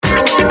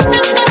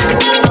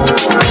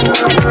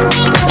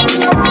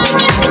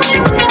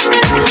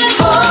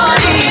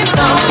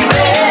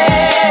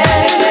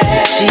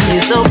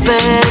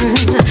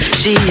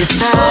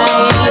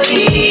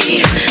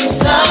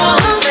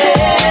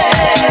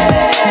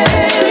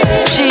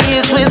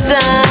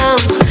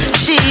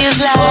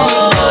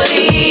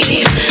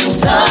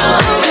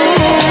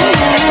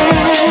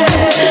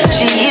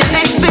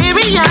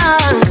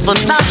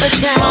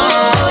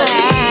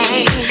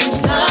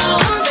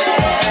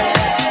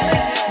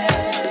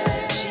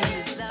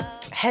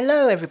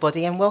Hello,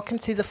 everybody, and welcome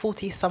to the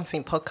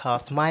 40-something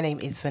podcast. My name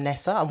is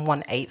Vanessa. I'm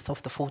 1/8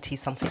 of the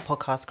 40-something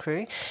podcast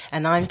crew,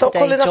 and I'm Stop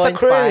today calling us a joined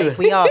crew. by...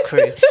 We are a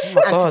crew. And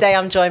God. today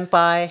I'm joined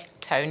by...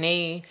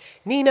 Tony,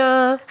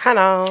 Nina,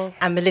 Hannah.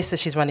 And Melissa.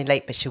 She's running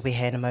late, but she'll be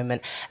here in a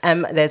moment.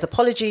 There's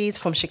apologies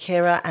from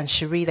Shakira and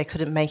Cherie. They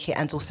couldn't make it,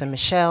 and also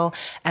Michelle.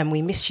 And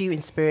we miss you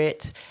in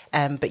spirit,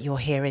 but you're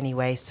here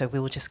anyway, so we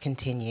will just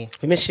continue.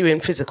 We miss you in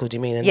physical, do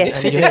you mean? Yes,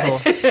 physical.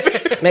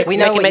 We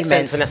know it makes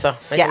sense, Vanessa.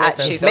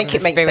 Make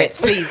it make sense.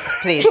 Please.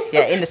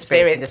 Yeah, in the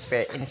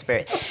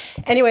spirit.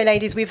 Anyway,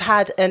 ladies, we've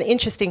had an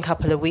interesting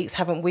couple of weeks,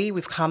 haven't we?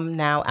 We've come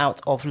now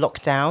out of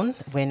lockdown.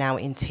 We're now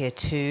in tier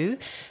 2.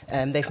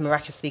 They've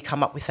miraculously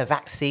come up with a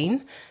vaccine.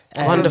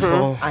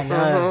 Wonderful. I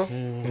know.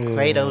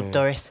 Great old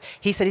Doris.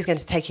 He said he's going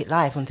to take it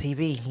live on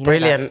TV. You know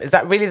Brilliant. that? Is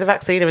that really the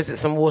vaccine or is it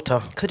some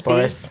water? Could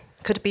Boris? be.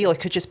 Could be, or it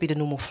could just be the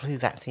normal flu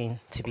vaccine,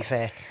 to be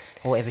fair,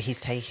 or whatever he's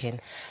taking.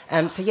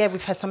 So, yeah,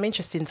 we've had some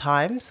interesting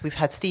times. We've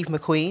had Steve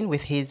McQueen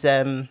with his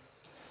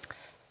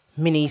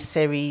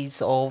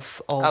mini-series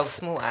of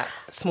Small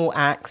Acts. Small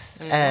Acts.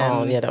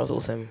 That was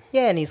awesome.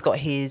 Yeah, and he's got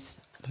his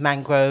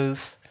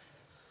Mangrove,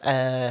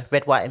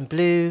 Red, White and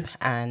Blue,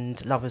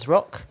 and Lovers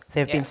Rock.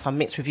 There have been some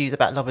mixed reviews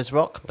about Lovers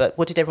Rock, but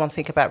what did everyone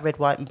think about Red,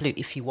 White and Blue,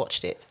 if you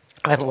watched it?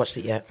 I haven't watched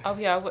it yet. Oh,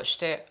 yeah, I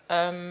watched it.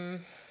 I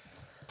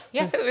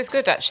thought it was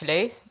good,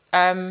 actually.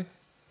 I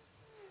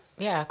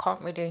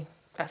can't really...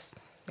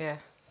 Yeah,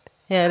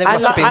 they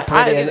must have been I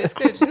thought brilliant. it was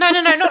good. No,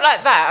 not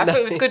like that. I thought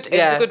it was good. It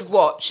was a good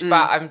watch,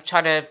 but I'm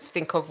trying to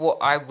think of what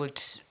I would...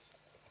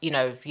 You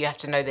have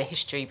to know the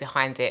history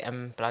behind it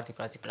and blah, blah,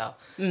 blah, blah.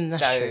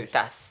 That's true.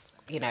 That's,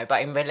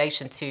 but in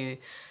relation to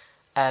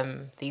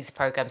these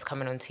programmes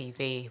coming on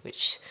TV,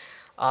 which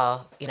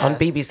are, On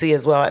BBC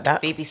as well at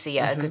that. BBC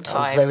at a good time. I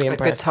was very a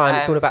impressed. good time.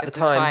 It's all about the It's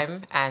a good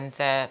time. and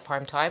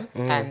prime time,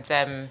 and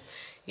the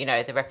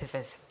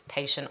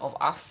representation of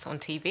us on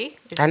TV.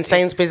 And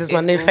Sainsbury's is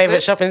my new all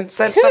favourite good. shopping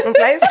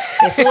place.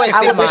 It's always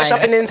I been will be mine.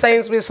 shopping in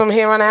Sainsbury's from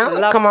here on out.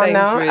 Love Come on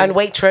now. Sainsbury's. And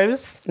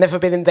Waitrose. Never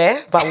been in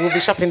there, but we'll be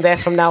shopping there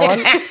from now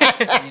on.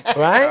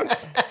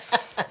 Right?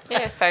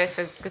 Yeah, so it's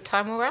a good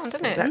time all round,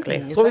 isn't it?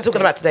 Exactly. So what are we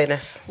talking about today,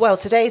 Ness? Well,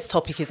 today's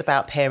topic is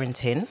about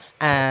parenting,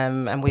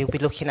 and we'll be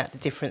looking at the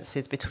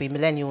differences between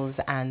millennials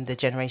and the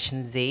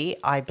Generation Z.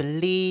 I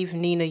believe,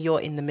 Nina,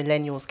 you're in the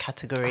millennials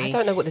category. I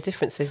don't know what the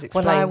difference is.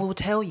 Explain. Well, I will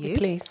tell you.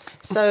 Please.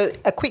 So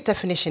a quick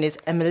definition is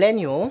a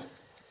millennial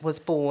was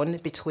born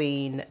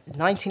between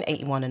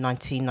 1981 and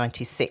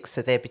 1996,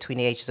 so they're between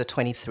the ages of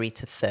 23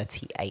 to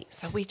 38.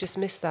 So we just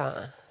missed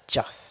that.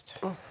 Just.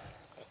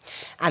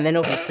 And then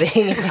obviously...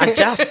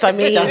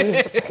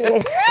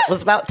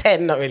 was about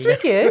 10, not really.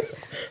 3 years.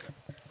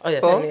 Oh, yeah,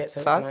 4, 7, 8,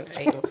 7, 5. 9,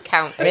 8.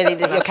 Count. Really,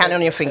 you're counting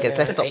on your fingers.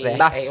 Let's stop there.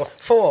 Maths.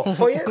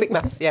 4 years? Quick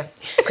maths, yeah.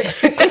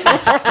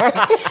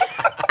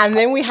 And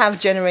then we have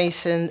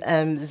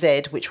Generation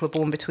Z, which were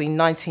born between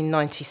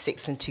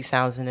 1996 and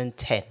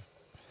 2010.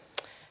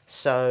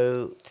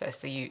 So So it's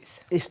the youths.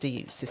 it's the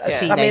youths, it's the Yeah.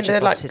 teenagers they're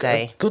of like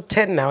today. a good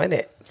 10 now,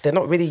 innit? They're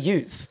not really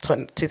youths.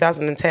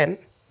 2010,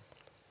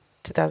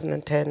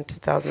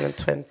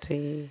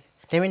 2020.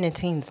 They're in their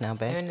teens now,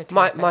 They're babe. in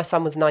the My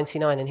son was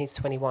 99 and he's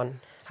 21.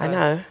 So I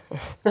know.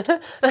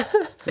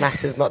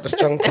 Maths is not the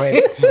strong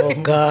point. Oh,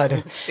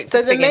 God.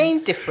 So the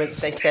main difference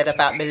they said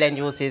about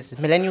millennials is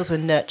millennials were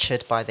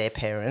nurtured by their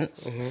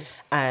parents.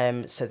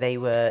 So they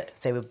were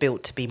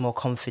built to be more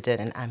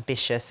confident and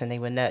ambitious, and they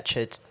were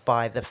nurtured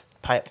by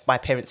by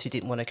parents who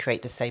didn't want to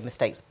create the same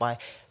mistakes by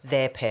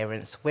their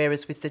parents.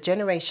 Whereas with the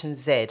Generation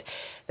Z,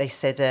 they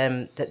said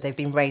that they've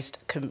been raised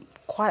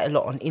quite a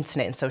lot on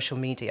internet and social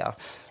media.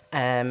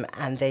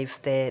 And their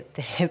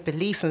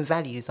belief and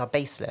values are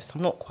baseless.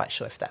 I'm not quite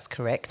sure if that's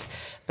correct,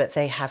 but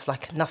they have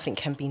nothing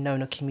can be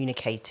known or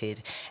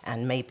communicated,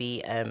 and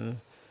maybe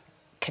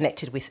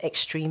connected with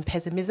extreme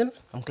pessimism.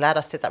 I'm glad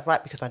I said that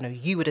right, because I know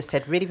you would have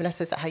said, really,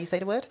 Vanessa, is that how you say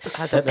the word?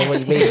 I don't know what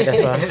you mean,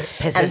 Vanessa.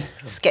 And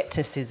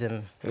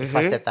skepticism, if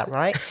I said that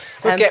right.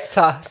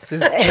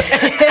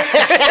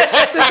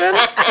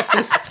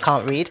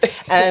 Can't read.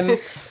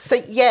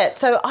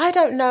 So I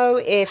don't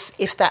know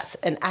if that's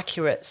an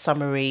accurate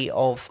summary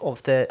of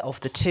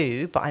the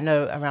two, but I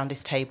know around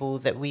this table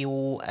that we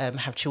all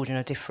have children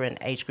of different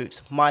age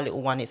groups. My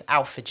little one is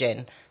Alpha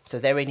Gen, so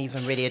there ain't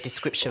even really a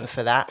description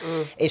for that.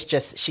 It's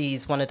just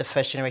she's one of the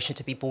first generation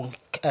to be born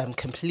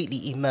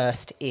completely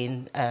immersed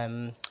in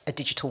a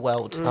digital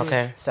world.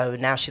 Okay. So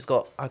now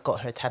I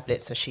got her a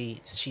tablet, so she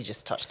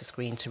just touched the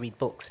screen to read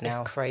books now.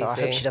 It's crazy. So I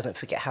hope she doesn't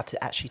forget how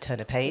to actually turn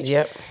a page.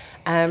 Yep.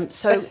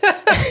 So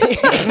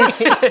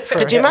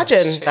Could you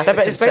imagine? That's But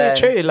a it's very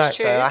concern. true. Like,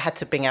 So I had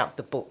to bring out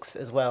the books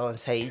as well and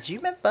say, do you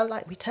remember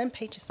we turn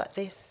pages like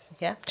this?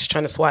 Yeah. just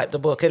trying to swipe the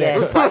book,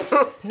 innit?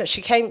 Yeah. No,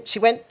 she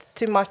went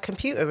to my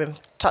computer and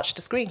touched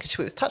the screen because it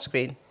was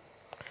touchscreen.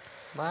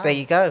 Wow. There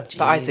you go.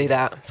 But I do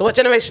that. So what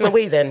generation are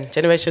we then?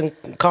 Generation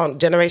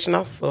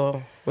us?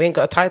 Or we ain't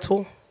got a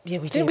title? Yeah,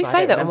 we do. Didn't we but I say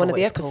don't that on remember one of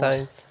the what it's called.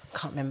 episodes?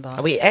 Can't remember.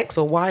 Are we X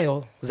or Y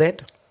or Z?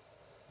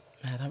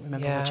 I don't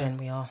remember Yeah. what gen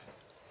we are.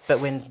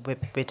 but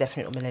we're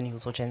definitely not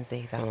millennials or Gen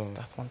Z.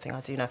 That's one thing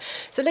I do know.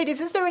 So, ladies,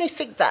 is there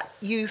anything that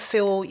you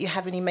feel you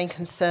have any main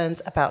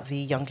concerns about the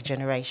younger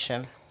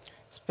generation?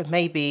 But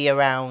maybe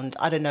around,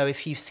 I don't know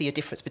if you see a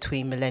difference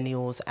between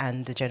millennials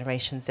and the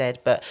Generation Z,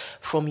 but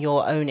from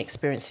your own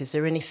experience, is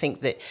there anything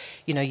that,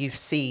 you know, you've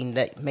seen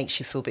that makes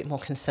you feel a bit more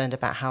concerned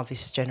about how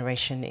this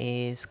generation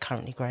is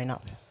currently growing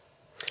up?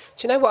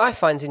 Do you know what I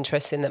find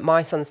interesting? That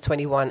my son's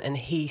 21 and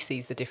he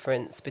sees the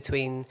difference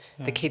between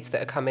the kids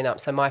that are coming up.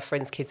 So my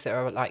friends' kids that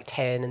are like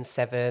 10 and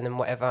 7 and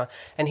whatever,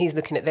 and he's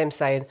looking at them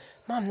saying,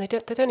 Mum, they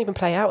don't even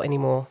play out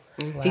anymore.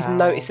 Wow. He's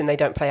noticing they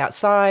don't play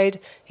outside.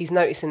 He's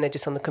noticing they're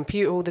just on the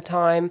computer all the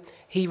time.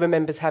 He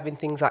remembers having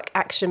things like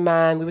Action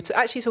Man. We were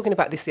actually talking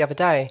about this the other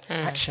day.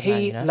 Action Man,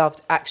 He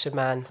loved Action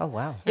Man. Oh,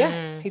 wow.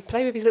 Yeah, he'd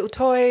play with his little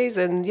toys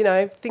and, you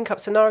know, think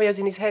up scenarios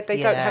in his head.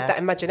 They don't have that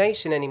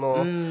imagination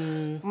anymore.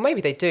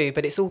 Maybe they do,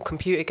 but it's all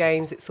computer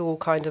games. It's all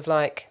kind of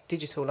like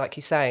digital, like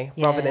you say,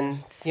 rather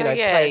than,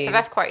 playing. So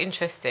that's quite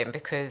interesting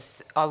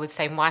because I would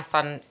say my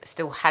son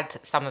still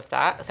had some of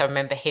that. So I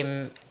remember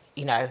him,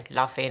 you know,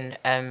 loving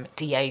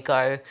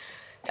Diego.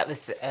 That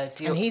was and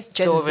he's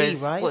Gen Z,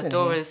 right? What,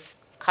 Dora's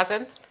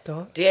cousin?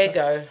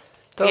 Diego.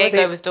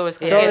 Diego was Dora's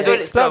cousin. Dora the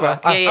Explorer.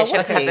 Yeah, she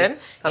was okay. cousin.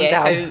 I'm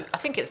down. So I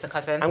think it's the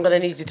cousin. I'm going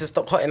to need you to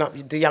stop hotting up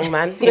the young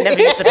man. He never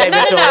used to play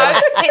with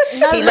Dora.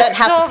 He learned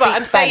how to speak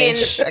I'm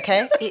Spanish, saying,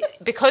 okay?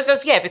 Because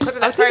of that did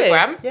he?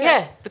 program.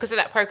 Yeah. Because of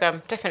that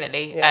program,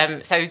 definitely.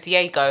 Yeah. So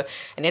Diego,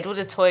 and he had all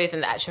the toys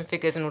and the action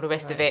figures and all the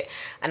rest of it.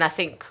 And I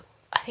think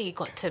he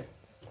got to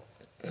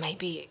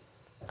maybe,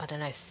 I don't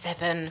know,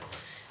 7,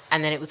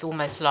 and then it was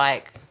almost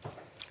like,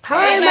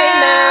 Hi,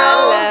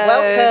 Mel.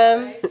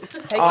 Welcome.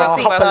 Take your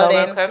seat,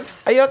 darling. welcome.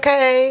 Are you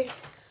okay?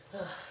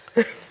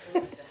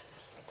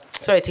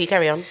 Sorry, T,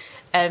 carry on.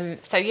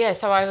 So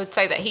I would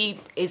say that he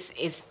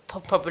is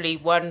probably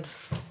one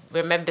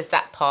remembers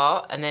that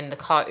part, and then the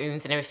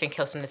cartoons and everything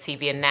else on the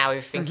TV, and now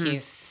everything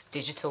is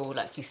digital,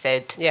 like you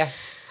said. Yeah.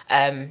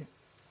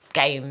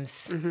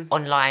 Games,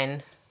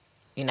 online,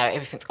 you know,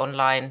 everything's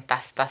online.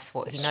 That's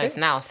what he knows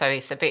now. So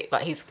it's a bit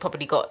like he's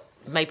probably got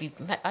maybe,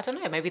 I don't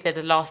know, maybe they're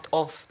the last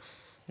of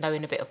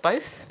knowing a bit of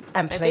both.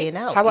 And maybe. playing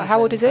out.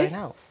 How old is he?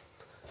 Out.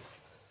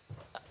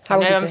 How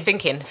old is I'm he?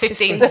 thinking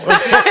 15. For a minute,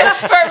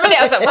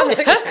 I was like, Mum, did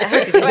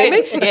you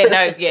hear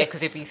me? Because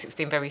he'll be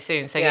 16 very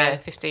soon. So,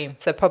 15.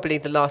 So probably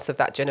the last of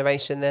that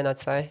generation then, I'd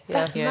say.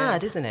 That's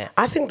mad, isn't it?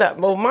 I think that,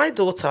 well, my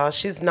daughter,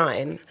 she's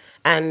 9,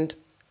 and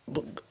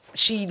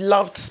she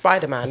loved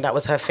Spider-Man. That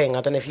was her thing.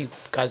 I don't know if you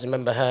guys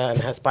remember her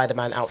and her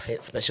Spider-Man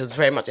outfits, but she was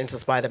very much into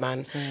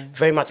Spider-Man,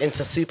 very much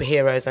into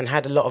superheroes, and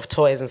had a lot of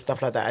toys and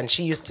stuff like that. And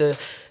she used to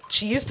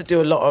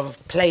do a lot of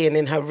playing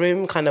in her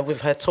room, kind of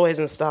with her toys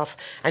and stuff.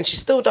 And she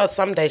still does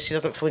some days.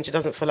 When she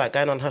doesn't feel like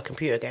going on her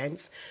computer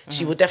games,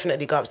 she will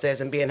definitely go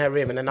upstairs and be in her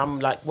room. And then I'm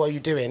like, what are you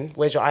doing?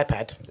 Where's your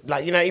iPad?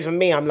 Like, you know, even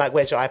me, I'm like,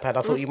 where's your iPad?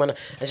 I thought you want to...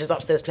 And she's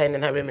upstairs playing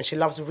in her room, and she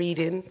loves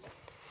reading.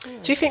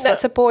 Do you think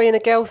that's a boy and a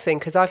girl thing?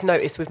 Because I've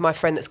noticed with my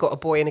friend that's got a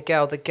boy and a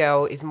girl, the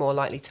girl is more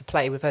likely to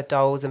play with her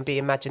dolls and be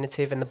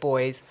imaginative, and the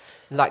boy's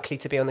likely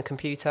to be on the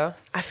computer.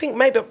 I think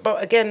maybe,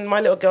 but again,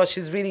 my little girl,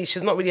 she's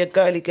not really a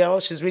girly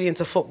girl. She's really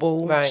into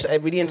football, Right. She's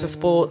really into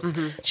sports.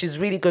 She's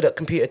really good at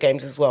computer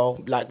games as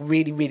well, like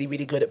really, really,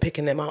 really good at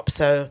picking them up.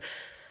 So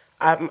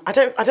I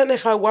don't know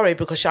if I worry,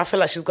 because I feel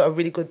like she's got a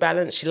really good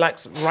balance. She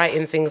likes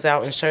writing things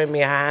out and showing me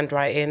her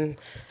handwriting,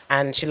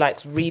 and she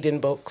likes reading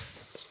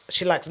books.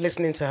 She likes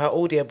listening to her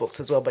audiobooks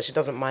as well, but she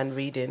doesn't mind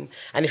reading.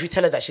 And if you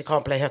tell her that she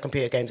can't play her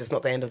computer games, it's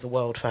not the end of the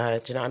world for her.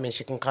 Do you know what I mean?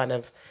 She can kind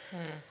of...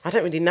 I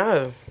don't really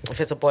know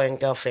if it's a boy and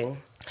girl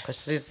thing,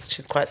 because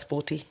she's quite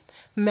sporty.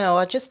 Mel,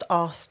 I just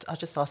asked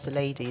the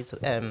ladies,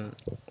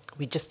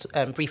 we just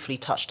briefly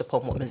touched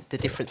upon what the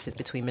differences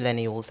between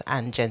millennials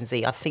and Gen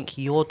Z. I think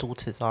your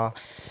daughters are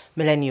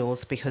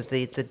millennials because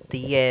the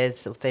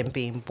years of them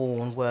being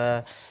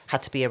born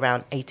had to be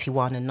around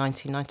 81 and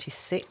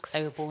 1996.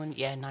 They were born,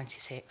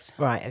 96.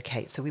 Right,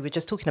 okay. So we were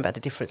just talking about the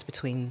difference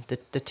between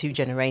the two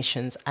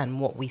generations and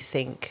what we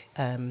think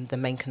the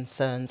main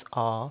concerns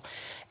are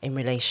in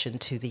relation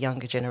to the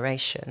younger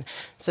generation.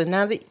 So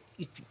now that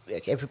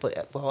everybody,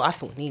 well, I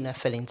thought Nina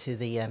fell into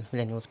the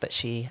millennials, but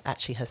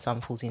her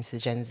son falls into the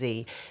Gen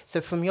Z.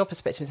 So from your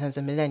perspective in terms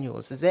of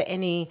millennials, is there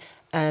any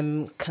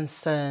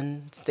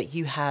concerns that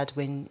you had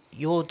when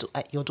your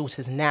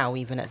daughters now,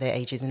 even at their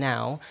ages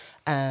now,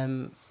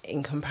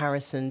 in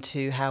comparison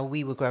to how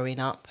we were growing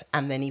up,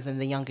 and then even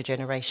the younger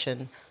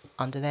generation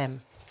under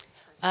them?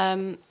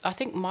 I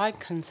think my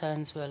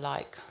concerns were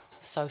like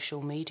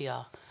social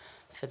media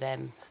for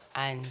them,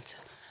 and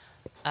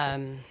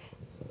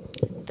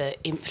the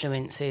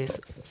influences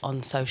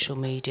on social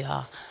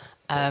media.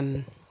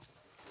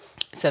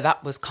 So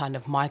that was kind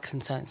of my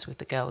concerns with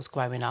the girls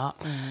growing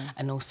up,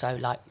 and also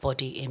like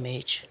body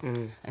image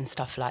and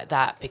stuff like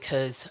that,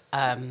 because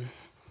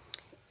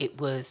it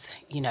was,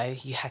 you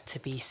had to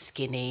be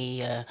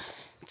skinny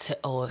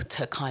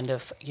to kind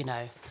of,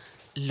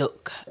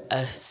 look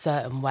a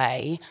certain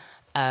way.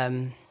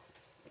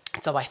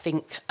 So I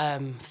think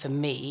for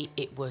me,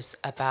 it was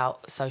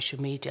about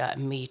social media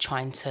and me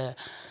trying to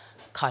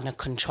kind of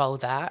control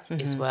that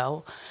as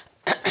well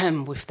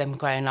with them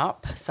growing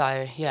up.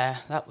 So yeah,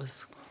 that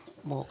was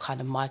more kind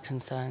of my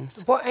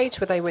concerns. What age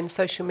were they when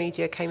social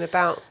media came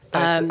about?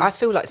 I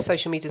feel like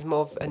social media is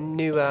more of a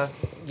newer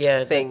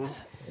thing.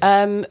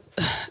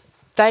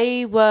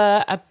 They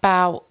were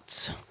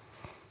about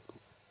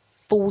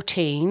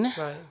 14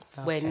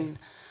 when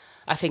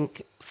I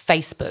think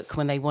Facebook,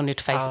 when they wanted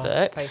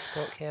Facebook.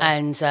 Facebook, yeah.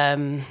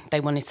 And they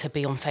wanted to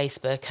be on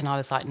Facebook, and I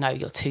was like, no,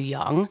 you're too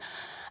young.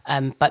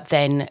 But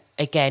then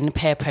again,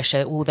 peer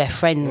pressure, all their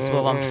friends were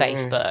on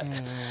Facebook.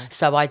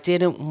 So I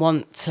didn't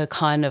want to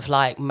kind of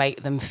like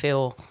make them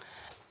feel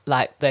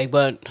like they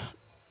weren't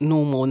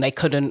normal and they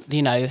couldn't,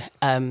 you know,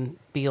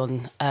 be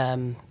on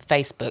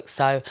Facebook.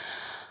 So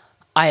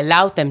I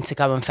allowed them to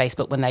go on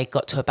Facebook when they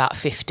got to about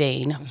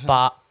 15,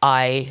 but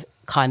I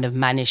kind of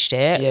managed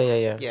it.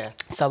 Yeah.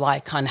 So I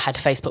kind of had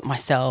Facebook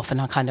myself,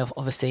 and I kind of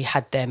obviously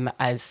had them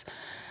as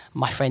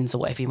my friends or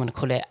whatever you want to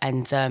call it.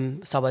 And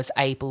so I was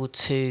able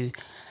to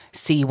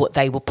see what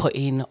they were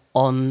putting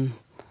on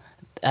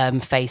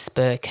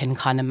Facebook and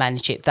kind of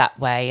manage it that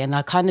way. And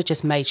I kind of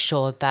just made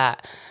sure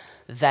that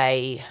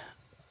they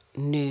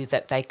knew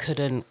that they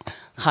couldn't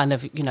kind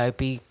of, you know,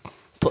 be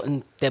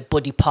putting their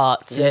body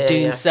parts and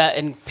doing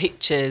certain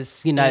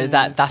pictures, you know,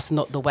 that's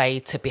not the way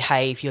to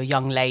behave, you're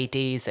young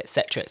ladies,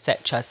 etc.,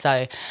 etc.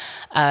 So,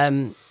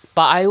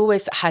 but I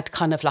always had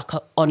kind of like an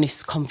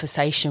honest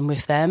conversation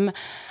with them,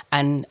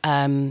 and,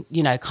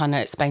 you know, kind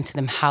of explain to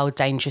them how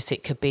dangerous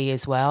it could be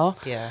as well.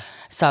 Yeah.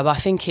 So I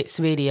think it's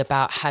really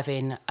about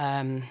having,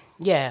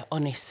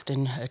 honest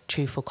and a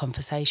truthful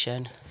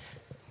conversation.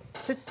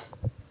 So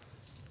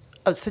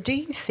do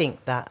you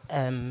think that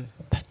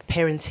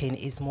parenting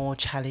is more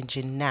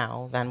challenging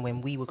now than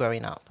when we were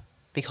growing up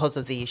because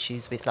of the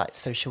issues with like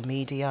social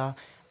media,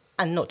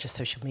 and not just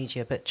social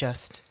media, but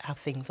just how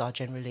things are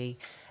generally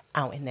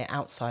out in their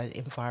outside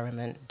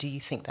environment? Do you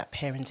think that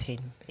parenting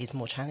is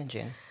more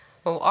challenging?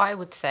 Well, I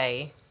would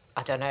say,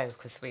 I don't know,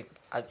 because we'd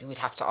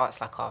have to ask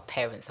like our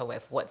parents or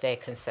whatever, what their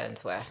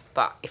concerns were.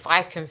 But if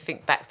I can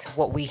think back to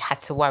what we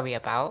had to worry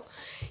about,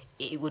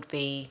 it would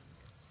be,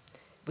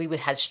 we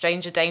would have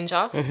stranger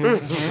danger.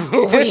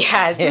 We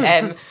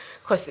had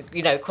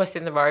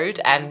crossing the road,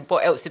 and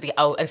what else did we?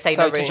 Oh, and say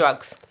no to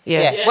drugs.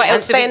 Yeah. What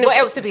else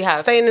did we have?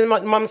 Staying in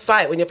mum's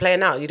sight when you're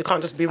playing out. You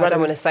can't just be running. I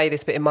don't want to say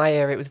this, but in my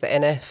area, it was the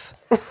NF.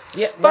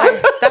 Yeah,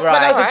 but that's why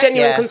that was a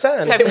genuine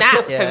concern. So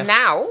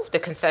now the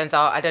concerns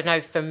are, I don't know,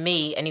 for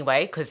me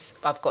anyway, because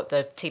I've got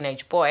the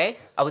teenage boy,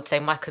 I would say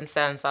my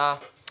concerns are,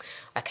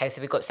 okay,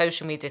 so we've got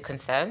social media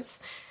concerns,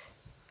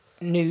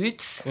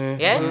 nudes,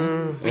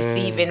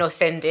 receiving or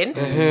sending,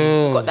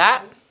 we've got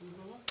that.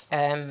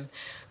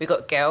 We've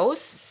got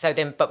girls,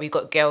 but we've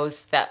got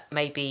girls that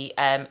maybe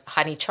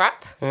honey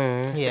trap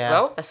as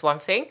well. That's one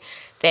thing.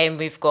 Then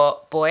we've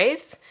got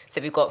boys. So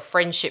we've got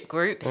friendship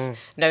groups,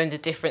 knowing the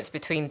difference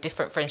between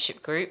different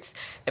friendship groups.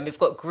 Then we've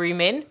got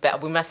grooming,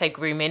 but when I say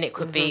grooming, it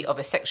could be of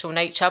a sexual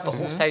nature, but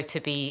also to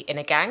be in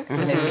a gang. So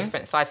there's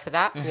different sides for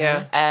that.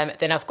 Yeah.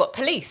 Then I've got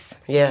police.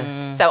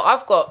 Yeah. So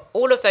I've got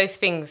all of those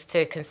things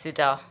to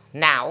consider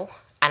now.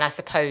 And I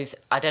suppose,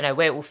 I don't know,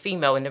 we're all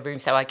female in the room,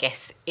 so I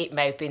guess it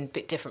may have been a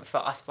bit different for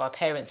us, for our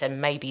parents. And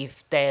maybe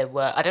if there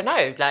were, I don't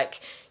know, like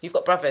you've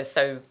got brothers,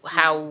 so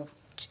how...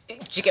 Do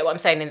you get what I'm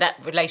saying? In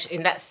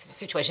that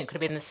situation, it could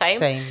have been the same.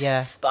 Same,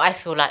 yeah. But I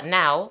feel like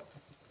now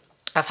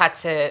I've had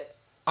to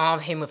arm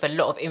him with a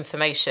lot of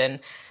information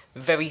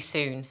very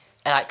soon,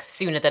 like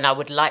sooner than I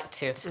would like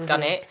to have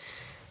done it,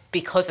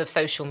 because of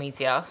social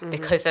media,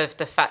 because of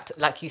the fact,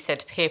 like you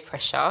said, peer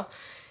pressure,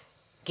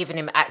 giving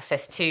him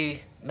access to,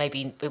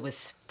 maybe it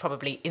was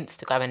probably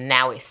Instagram and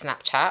now it's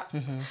Snapchat.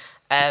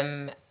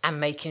 And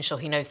making sure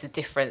he knows the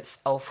difference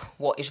of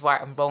what is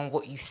right and wrong,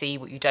 what you see,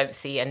 what you don't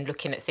see, and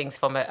looking at things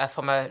from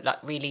a like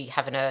really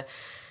having a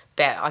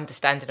better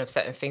understanding of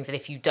certain things. And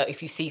if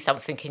you see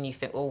something and you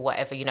think, oh,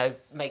 whatever, you know,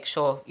 make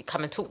sure you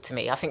come and talk to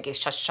me. I think it's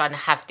just trying to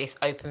have this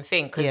open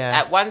thing, because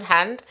at one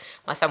hand,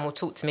 my son will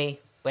talk to me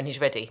when he's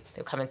ready.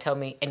 He'll come and tell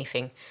me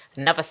anything.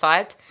 Another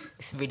side,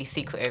 it's really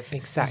secretive.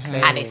 Exactly.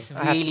 And it's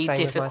really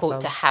difficult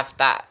to have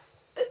that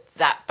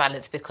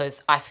balance,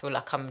 because I feel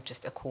like I'm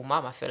just a cool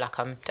mum. I feel like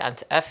I'm down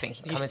to earth. He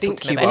can come and talk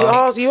to me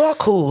about anything. You are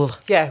cool.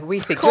 Yeah, we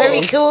think Cool.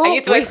 Very cool. I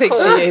used to think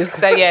cool. she is.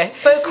 So yeah.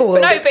 So cool.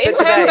 But in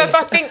terms of,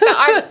 I think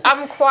that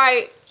I'm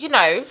quite, you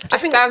know,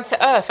 just down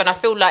to earth, and I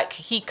feel like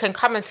he can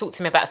come and talk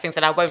to me about things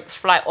and I won't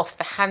fly off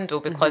the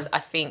handle, because I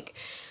think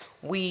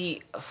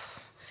we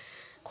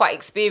quite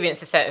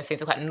experienced certain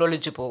things, we're quite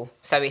knowledgeable.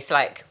 So it's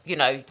like, you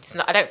know,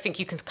 I don't think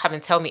you can come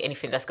and tell me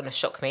anything that's going to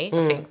shock me.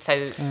 I think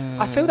so.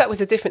 I feel that was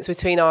a difference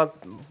between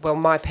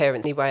my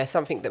parents anyway.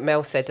 Something that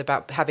Mel said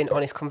about having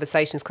honest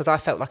conversations, because I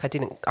felt like I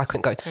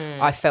couldn't go to.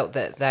 I felt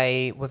that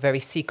they were very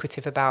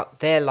secretive about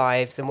their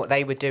lives and what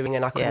they were doing,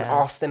 and I couldn't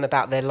ask them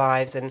about their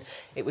lives, and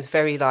it was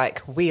very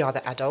like, we are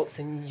the adults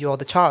and you're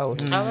the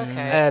child. Oh, okay.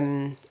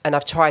 And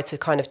I've tried to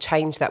kind of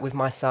change that with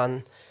my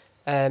son.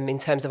 In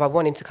terms of, I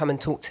want him to come and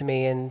talk to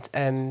me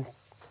and,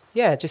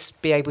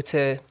 just be able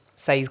to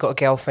say he's got a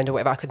girlfriend or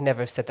whatever, I could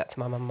never have said that to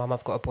my mum. Mum,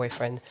 I've got a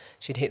boyfriend.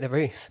 She'd hit the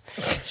roof.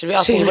 Should we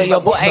ask you where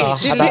your books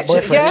are about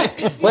boyfriend?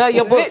 Yeah. Where are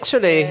your books?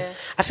 Literally. Yeah.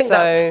 I think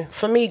that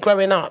for me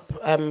growing up,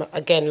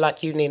 again,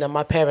 like you, Nina,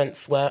 my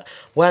parents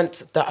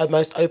weren't the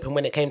most open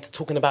when it came to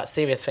talking about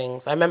serious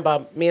things. I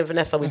remember me and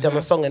Vanessa, we'd done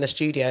a song in a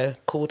studio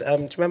called, do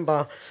you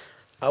remember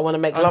I Want to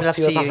Make Love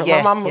to You or something?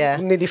 Yeah, my mum yeah.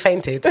 nearly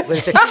fainted.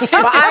 When she,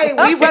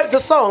 but we wrote the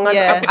song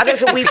and I don't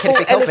think we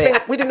thought anything,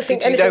 we didn't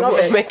think anything of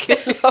it. Make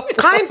it love?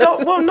 Kind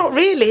of, well, not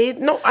really.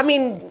 No, I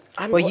mean...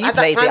 Well, you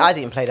played it. I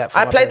didn't play that for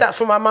I my played that parents.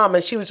 for my mum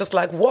and she was just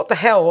like, what the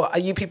hell are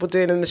you people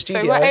doing in the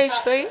studio? So what age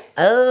were you?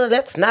 Oh,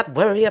 let's not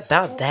worry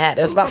about that.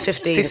 It was about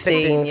 15,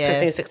 16, yeah.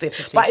 15, 16.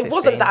 15, But it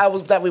wasn't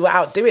 16. that we were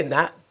out doing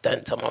that.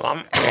 Don't tell my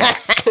mum.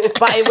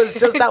 But it was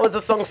just, that was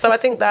the song. So I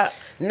think that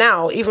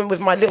now, even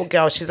with my little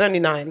girl, she's only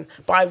 9,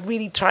 but I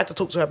really try to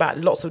talk to her about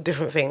lots of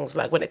different things,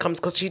 like when it comes,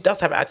 because she does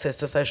have access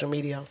to social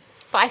media.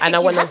 But I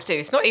think you have to.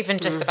 It's not even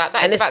just about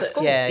that. And It's about the-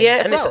 school.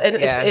 yeah, and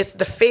it's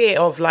the fear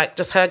of like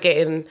just her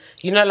getting,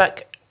 you know,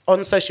 like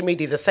on social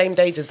media, the same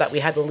dangers that we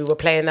had when we were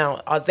playing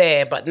out are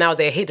there, but now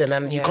they're hidden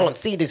and you can't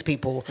see these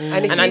people.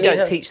 And if I you need don't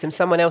her- teach them,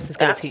 someone else is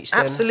going to teach them.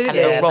 Absolutely.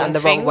 And the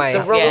wrong way.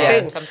 The wrong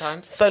thing.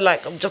 Sometimes. So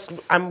like,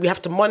 we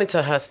have to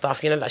monitor her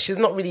stuff. You know, like she's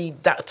not really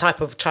that type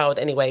of child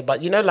anyway.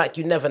 But you know, like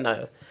you never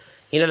know.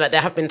 You know, like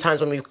there have been times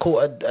when we've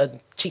caught a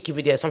cheeky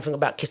video, something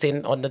about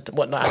kissing on the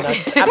whatnot. And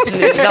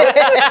absolutely not.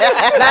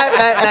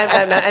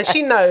 No. And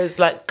she knows.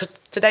 Like, 'cause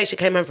today she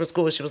came home from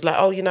school. She was like,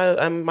 "Oh, you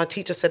know, my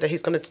teacher said that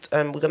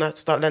we're gonna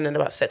start learning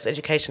about sex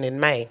education in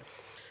May."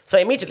 So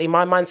immediately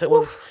my mindset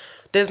was,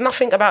 there's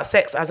nothing about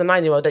sex as a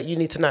 9-year-old that you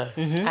need to know.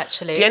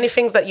 Actually. The only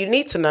things that you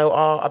need to know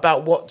are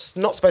about what's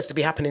not supposed to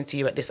be happening to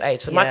you at this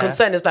age. So my Yeah.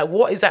 concern is like,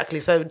 what exactly?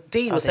 So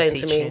Dee was They're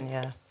saying to me, teaching,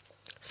 yeah.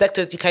 sex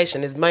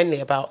education is mainly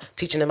about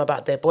teaching them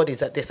about their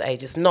bodies at this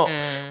age. It's not,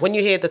 when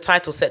you hear the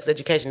title sex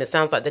education, it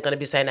sounds like they're going to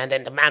be saying, and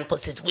then the man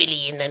puts his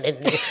willy in and then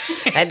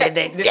it's I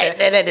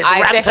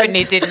rampant.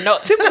 definitely did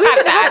not We didn't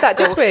have at that,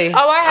 did school. we?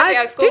 Oh, I had it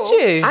at school.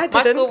 Did you? I My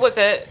didn't. school was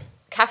a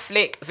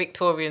Catholic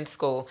Victorian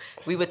school.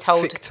 We were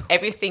told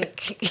everything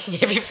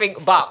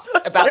but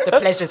about the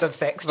pleasures of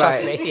sex.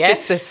 Trust Right. me. Yeah?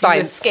 Just the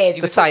science- You were scared.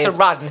 You the were taught to science.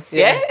 run.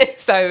 Yeah. Yeah.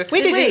 So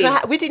We didn't we? even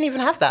we didn't even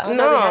have that.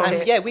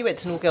 No. Yeah, we went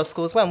to an all-girls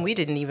school as well, and we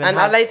didn't even And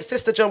have... our lady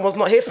sister John was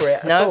not here for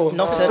it at No, all.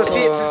 not at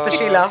Sister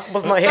Sheila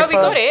was not here no, for we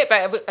got it.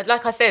 But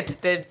like I said,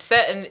 the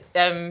certain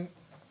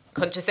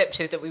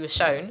contraceptives that we were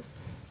shown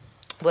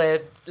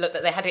were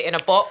that they had it in a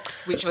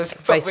box, which was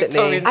from Basically.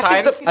 Victorian I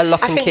times. think, A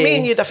lock I and think key. me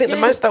and you, I think the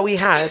most that we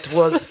had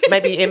was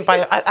maybe in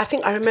bio. I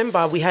think I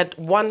remember we had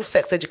one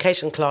sex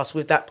education class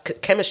with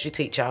that chemistry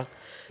teacher,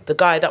 the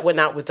guy that went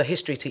out with the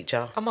history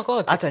teacher. Oh my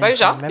God, I don't even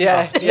exposure.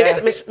 remember. Yeah.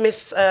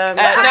 Miss No.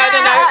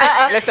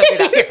 Let's not do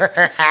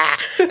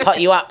that. hot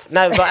you up.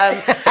 No,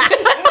 but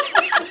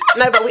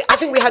no, but I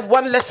think we had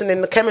one lesson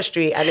in the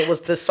chemistry, and it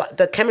was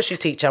the chemistry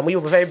teacher, and we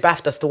were very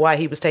baffed as to why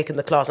he was taking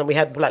the class. And we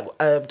had like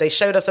they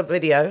showed us a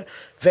video,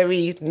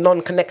 very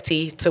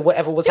non-connecty to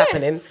whatever was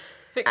happening,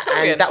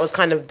 Victorian. and that was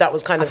kind of I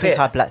think it.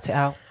 I blacked it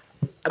out.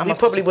 I we must have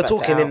probably just were blacked it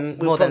talking out. in-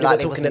 we More than probably were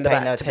likely talking in wasn't the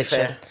paying back, to be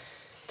fair.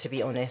 to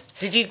be honest.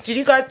 Did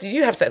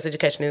you have sex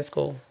education in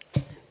school?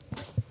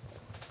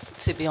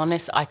 To be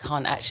honest, I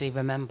can't actually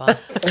remember.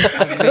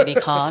 I really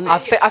can't. I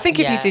think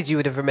if you Yeah. did, you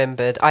would have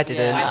remembered. I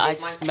didn't. Yeah,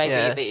 maybe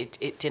Yeah.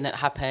 it didn't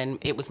happen.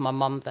 It was my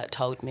mum that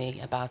told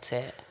me about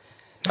it.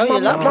 Oh, you're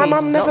lucky. My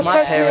mum never Not my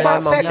spoke to me parents.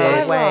 about My mum sex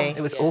did. either.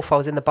 It was awful. I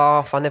was in the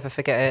bath. I'll never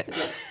forget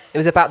it. It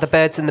was about the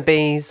birds and the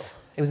bees.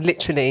 It was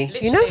literally.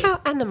 You know how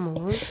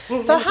animals.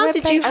 So how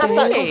did you have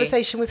that Really?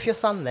 conversation with your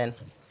son then?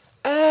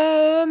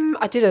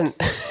 I didn't.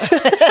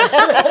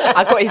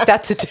 I got his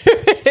dad to do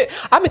it.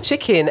 I'm a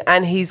chicken,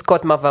 and his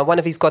godmother, one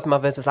of his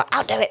godmothers, was like,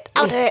 "I'll do it.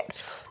 I'll do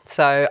it."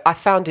 So I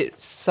found it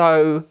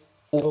so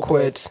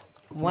awkward.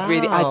 Wow.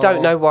 Really, I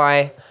don't know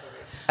why.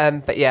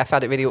 But yeah, I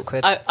found it really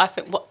awkward. I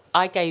think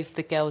I gave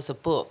the girls a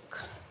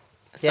book.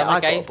 So Yeah, I I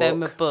got a gave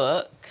them a book.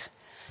 book,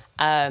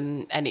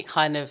 and it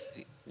kind of,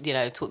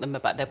 taught them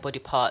about their body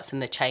parts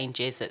and the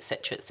changes,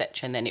 etc.,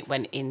 etc. And then it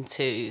went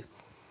into,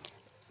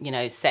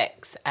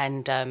 sex.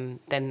 And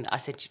then I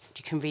said,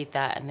 you can read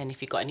that, and then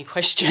if you've got any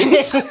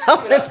questions,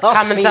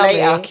 Come and tell me.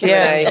 Yeah.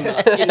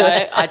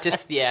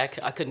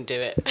 I couldn't do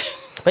it.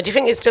 But do you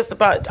think it's just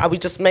about? Are we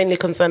just mainly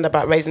concerned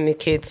about raising the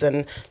kids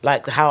and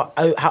like how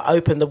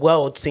open the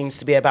world seems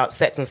to be about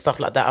sex and stuff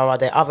like that, or are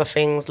there other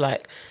things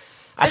like?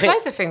 There's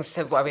loads of things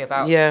to worry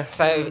about. Yeah.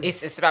 So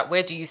it's about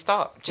where do you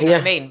start? Do you know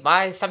what I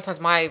mean? Sometimes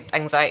my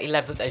anxiety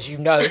levels, as you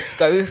know,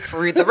 go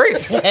through the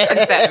roof on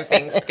certain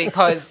things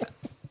because,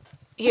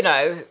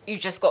 you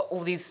just got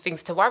all these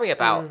things to worry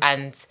about.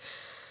 And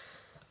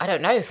I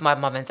don't know if my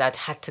mum and dad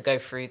had to go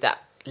through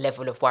that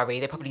level of worry.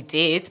 They probably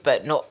did,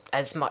 but not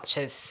as much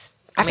as...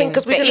 I think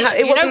 'cause we but didn't have- it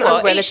you know wasn't what?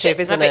 as relative, Each-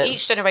 isn't but it?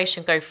 each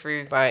generation go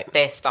through Right.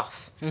 their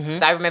stuff.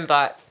 So I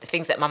remember the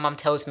things that my mum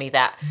tells me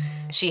that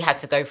she had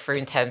to go through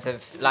in terms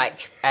of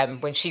like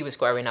when she was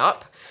growing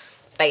up,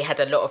 they had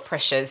a lot of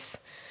pressures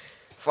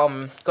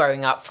from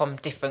growing up from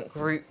different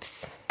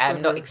groups,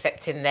 not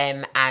accepting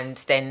them, and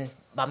then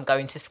mum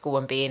going to school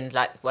and being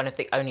like one of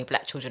the only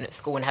black children at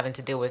school and having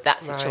to deal with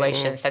that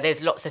situation. So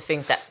there's lots of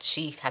things that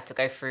she had to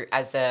go through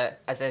as a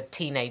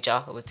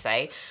teenager, I would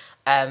say.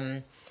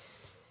 And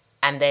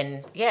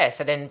then,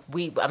 so then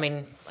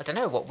I don't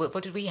know,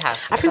 what did we have?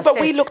 I think, but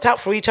we looked out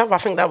for each other. I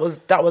think that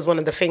was one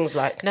of the things,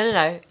 like... No.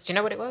 Do you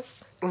know what it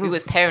was? We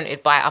was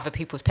parented by other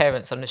people's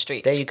parents on the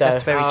street. There you go.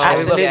 That's very true.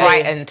 Absolutely. We were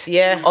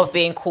frightened of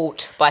being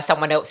caught by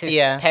someone else's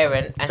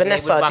parent. And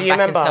Vanessa, do you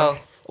remember?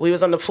 We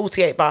was on the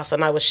 48 bus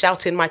and I was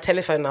shouting my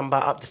telephone number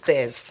up the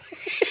stairs.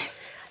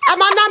 And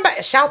my number,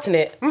 shouting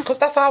it, because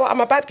that's how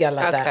I'm a bad girl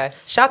like that.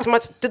 Shouting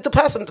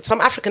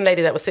some African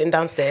lady that was sitting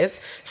downstairs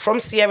from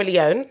Sierra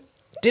Leone,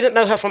 didn't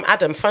know her from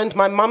Adam, phoned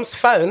my mum's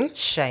phone.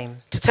 Shame.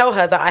 To tell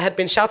her that I had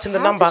been shouting the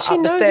number up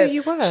the stairs. Who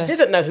you were? She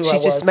didn't know who I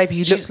was. She just, maybe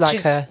you looked like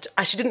her.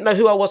 She didn't know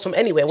who I was from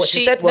anywhere. What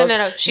she said was,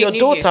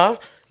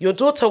 your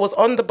daughter was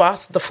on the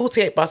bus, the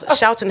 48 bus,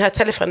 shouting her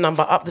telephone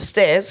number up the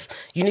stairs.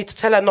 You need to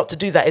tell her not to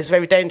do that. It's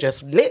very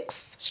dangerous.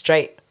 Licks,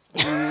 straight.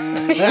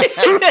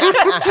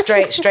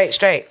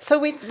 Straight. So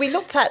we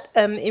looked at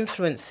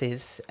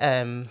influences,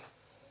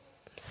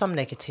 some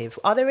negative.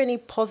 Are there any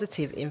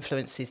positive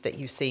influences that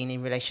you've seen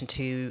in relation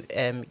to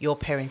your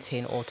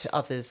parenting or to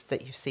others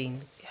that you've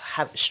seen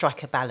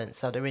strike a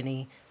balance? Are there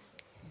any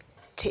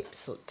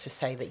tips to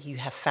say that you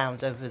have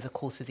found over the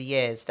course of the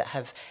years that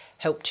have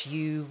helped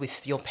you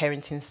with your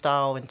parenting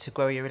style and to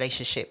grow your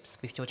relationships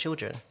with your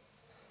children?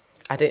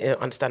 I didn't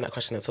understand that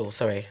question at all.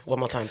 Sorry. One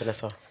more time,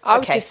 Vanessa. I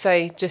would just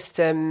say,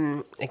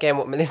 again,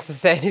 what Melissa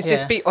said is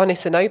just be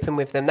honest and open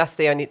with them. That's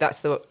the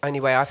only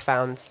way I've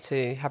found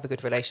to have a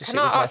good relationship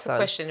with my son. Can I ask a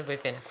question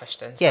within a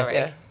question? Yes. Sorry.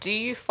 Yeah. Do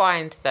you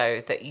find,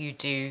 though, that you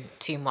do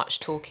too much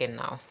talking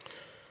now?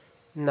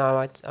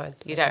 No,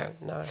 You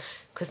don't? No.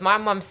 Because my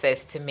mum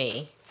says to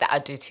me that I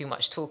do too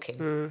much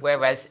talking,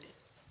 whereas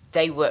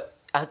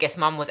I guess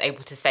mum was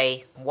able to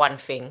say one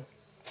thing,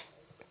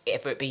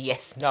 whether it be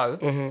yes, no,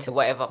 to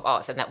whatever I've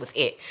asked, and that was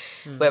it.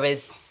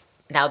 Whereas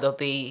now there'll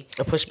be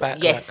a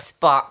pushback, yes,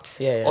 but,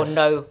 or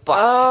no, but.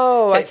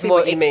 Oh, so I it's see more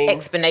what you mean.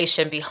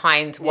 explanation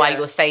behind why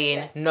you're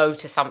saying no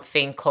to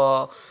something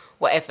or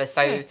whatever.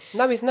 So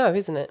no is no,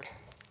 isn't it?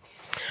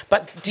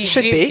 But do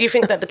you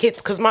think that the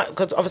kids, because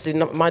obviously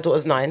my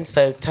daughter's 9,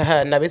 so to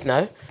her no is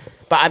no.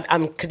 But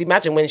I could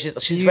imagine when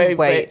she's very,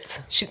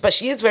 but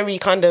she is very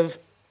kind of.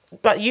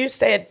 But you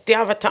said the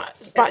other time.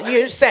 But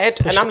you said,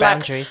 and I'm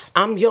boundaries.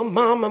 Like, I'm your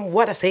mom, and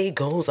what I say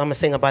goes. I'm a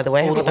singer, by the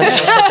way. Have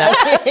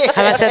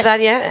I said that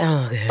yet?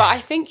 Oh, okay. But I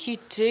think you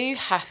do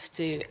have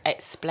to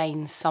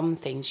explain some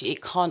things.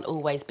 It can't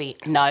always be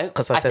no.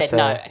 Because I said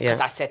no.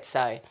 Because I said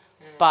so.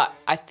 But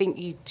I think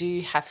you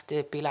do have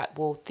to be like,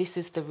 well, this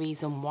is the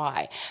reason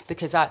why.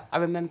 Because I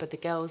remember the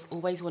girls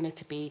always wanted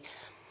to be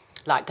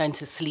like going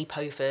to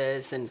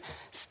sleepovers and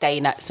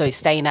staying at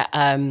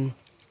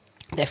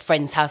their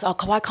friend's house. Oh,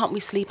 why can't we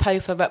sleep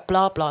over at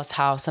blah blah's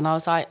house? And I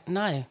was like,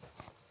 no,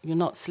 you're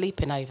not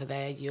sleeping over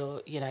there.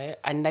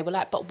 And they were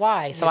like, but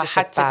why? So you're I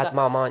had to. Bad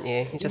mum, aren't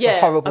you? You're just a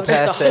horrible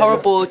person. Just a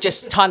horrible,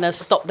 just trying to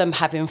stop them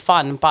having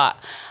fun. But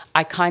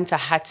I kind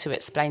of had to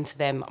explain to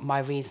them my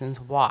reasons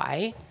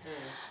why.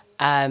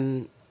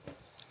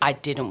 I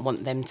didn't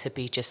want them to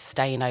be just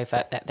staying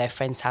over at their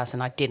friend's house,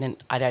 and I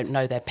don't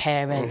know their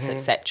parents,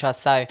 etc.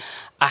 So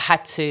I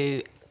had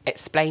to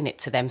explain it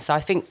to them. So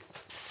I think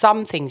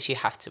some things you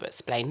have to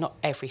explain, not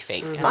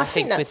everything. And I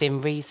think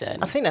within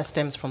reason. I think that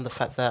stems from the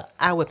fact that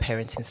our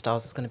parenting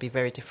styles is going to be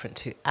very different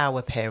to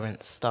our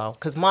parents' style.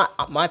 Because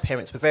my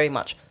parents were very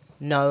much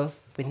no,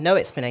 with no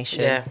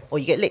explanation, or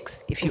you get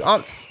licks if you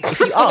ask.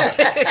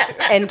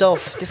 End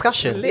of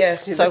discussion.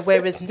 Yes. So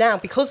whereas now,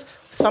 because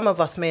some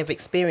of us may have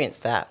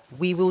experienced that,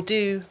 we will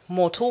do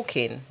more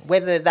talking,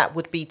 whether that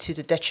would be to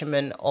the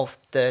detriment of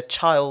the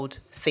child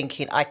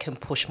thinking I can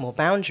push more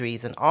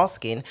boundaries and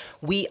asking.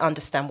 We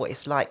understand what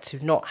it's like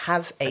to not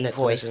have a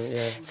voice.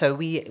 So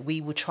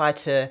we will try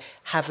to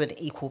have an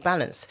equal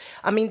balance.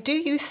 I mean, do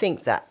you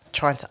think that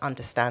trying to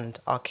understand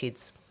our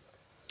kids,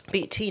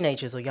 be it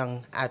teenagers or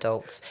young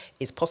adults,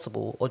 is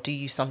possible? Or do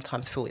you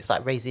sometimes feel it's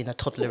like raising a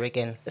toddler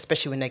again,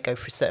 especially when they go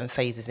through certain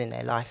phases in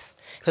their life?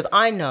 Because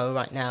I know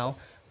right now,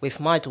 with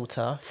my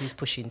daughter, who's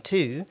pushing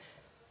 2,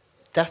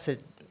 that's a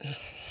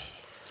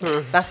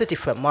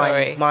different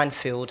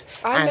minefield.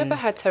 I never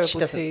had terrible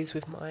 2s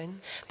with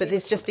mine. But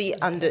there's just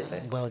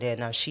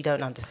she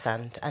don't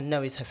understand. And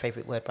no is her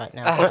favourite word right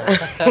now.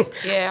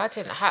 Yeah, I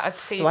didn't. I'd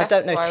see. So I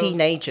don't know.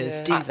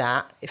 Teenagers do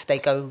that if they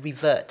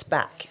revert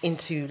back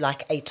into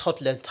like a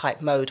toddler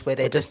type mode where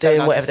they're just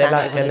doing whatever they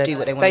like and do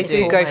what they want to do.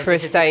 They do go through a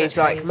stage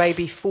like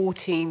maybe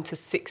 14 to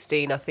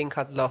 16. I think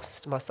I'd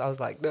lost myself. I was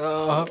like,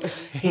 no,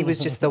 he was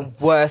just the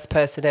worst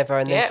person ever.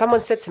 And then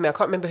someone said to me, I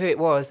can't remember who it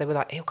was. They were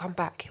like, he'll come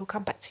back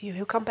to you.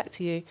 He'll come come back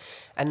to you.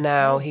 And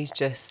now he's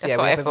just, That's we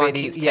what have a everyone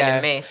really, keeps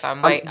telling me. So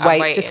I'm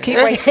waiting. Just keep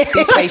waiting.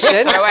 Be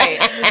patient. So wait.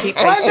 Keep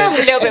Just a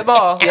patient. little bit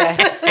more.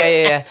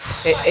 Yeah.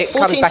 It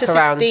comes 14 back to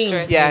around.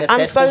 16. Yeah.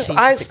 I'm so 14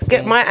 to I 16.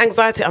 get my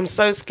anxiety. I'm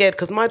so scared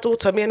because my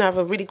daughter, me and her have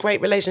a really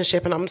great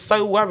relationship, and I'm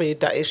so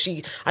worried that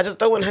I just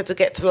don't want her to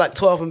get to like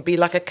 12 and be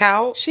like a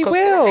cow. She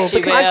will. She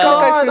because will. she's going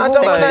to I go don't through want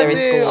her Secondary to.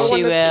 school. I She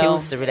want her will.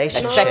 Kills the At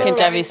relationship.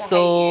 secondary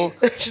school,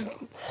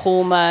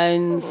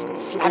 hormones,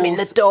 slamming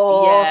the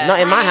door. Yeah. Not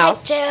in my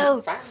house.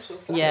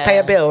 Yeah. Pay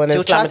a bill and then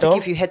She'll slam try the to door.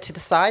 give you head to the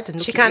side and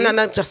look She at can you. and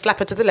then just slap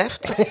her to the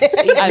left.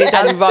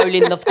 And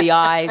rolling of the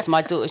eyes.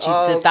 My daughter used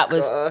to. That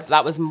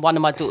was one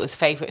of my daughter's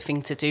favourite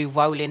thing to do.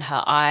 Rolling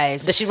her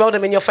eyes. Does she roll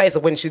them in your face,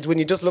 or when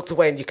you just looked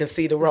away and you can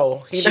see the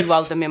roll? You She know?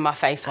 rolled them in my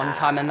face one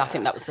time, and I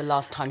think that was the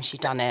last time she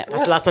done it.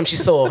 That's the last time she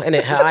saw,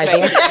 innit? Her eyes. Her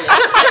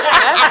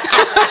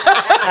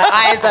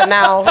eyes are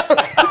now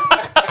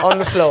on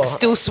the floor.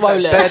 Still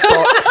swollen. Bird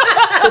box.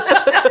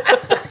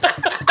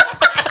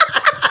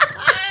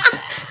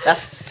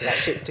 That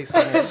shit's too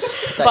funny.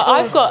 But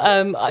I've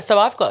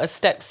got a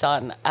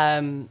stepson,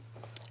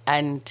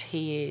 and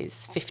he is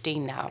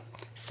 15 now.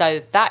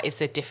 So that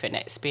is a different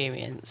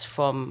experience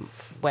from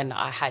when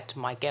I had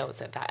my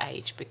girls at that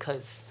age,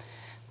 because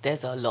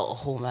there's a lot of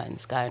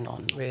hormones going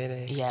on.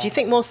 Really? Yeah. Do you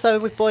think more so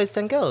with boys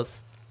than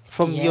girls?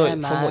 From Yeah,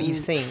 from what man. you've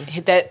seen?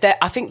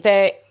 I think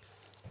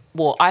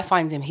well, I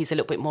find he's a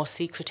little bit more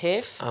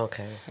secretive.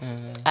 Okay.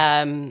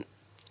 And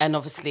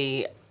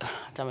obviously, I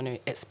don't want to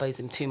expose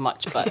him too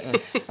much, but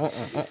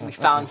we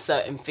found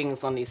certain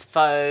things on his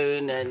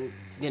phone, and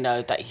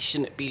that he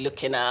shouldn't be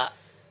looking at.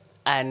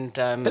 And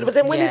But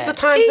then when is the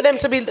time for them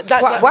to be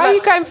like... Why are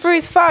you going through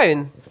his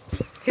phone?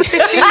 He's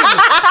 15.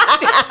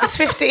 He's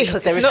 15.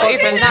 Because they're It's not responsible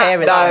even that,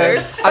 parents.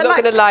 No, I'm not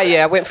going to lie.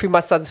 Yeah, I went through my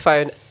son's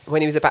phone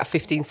when he was about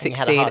 15, you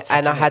had a 16, heart attack,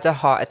 and I innit? had a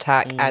heart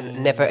attack,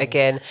 and never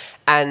again.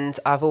 And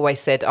I've always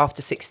said,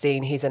 after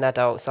 16, he's an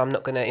adult, so I'm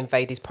not going to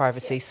invade his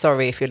privacy.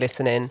 Sorry if you're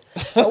listening.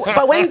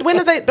 But when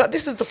are they... But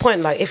this is the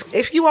point. Like,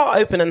 if you are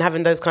open and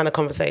having those kind of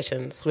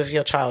conversations with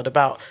your child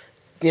about...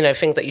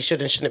 things that you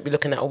should and shouldn't be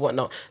looking at or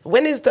whatnot.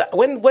 When is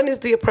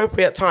the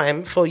appropriate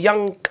time for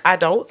young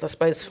adults, I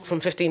suppose, from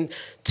 15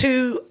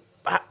 to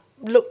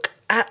look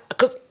at?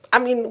 Because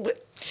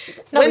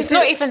No, it's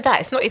not even that.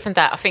 It's not even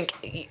that. I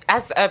think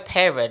as a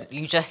parent,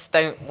 you just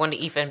don't want to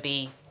even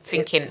be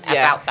thinking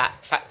about that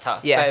factor.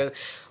 Yeah. So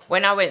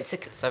when I went to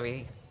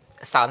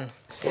son.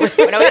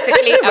 When I went to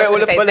clean, I was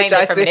going to say his name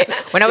there for a minute.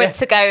 When I went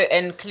to go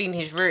and clean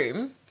his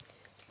room,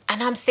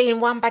 and I'm seeing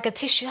one bag of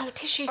tissues. I'm like,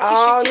 tissues. Go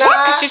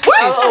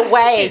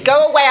away.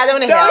 Go away. I don't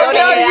want to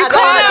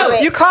hear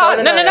it. You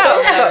can't. No.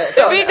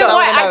 Stop, The reason stop.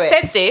 why I know I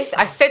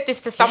said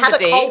this to had a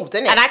somebody, cold,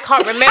 didn't it? and I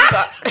can't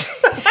remember.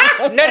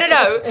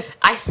 No.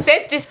 I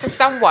said this to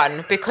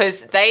someone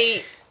because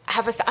they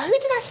have who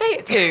did I say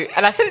it to?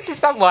 And I said it to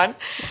someone,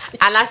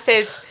 and I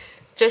said,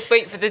 just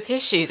wait for the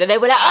tissues. And they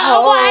were like,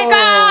 oh my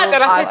God.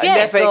 And I said, I've yeah.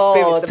 never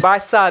experienced it. My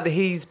son,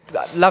 he's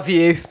love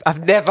you.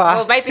 I've never.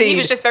 Well, maybe he seen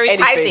was just very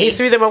anything. tidy. He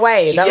threw them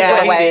away. That's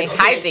Yeah. what he did.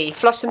 Tidy.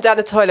 Flush them down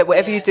the toilet.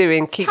 Whatever you're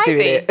doing, keep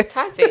doing it.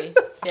 Tidy.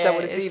 Yeah, don't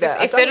wanna see it's that.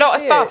 I It's don't a lot wanna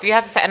of see stuff. it. You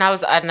have to say, and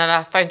then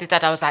I phoned his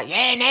dad. I was like,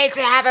 you need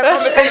to have a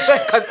conversation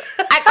because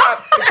I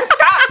just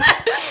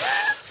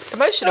can't.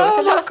 Emotional. It's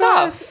a lot of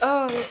stuff.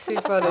 Oh, that's too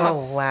lot of funny. stuff.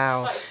 Oh,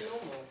 wow.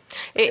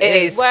 It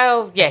is.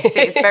 Well, yes,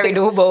 it's very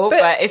normal,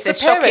 but it's for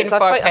shocking parents, for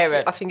a I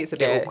parent. think it's a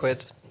bit Yeah.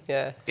 awkward.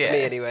 Yeah, Yeah. for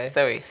me anyway.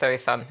 Sorry,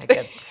 son.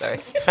 Again, sorry.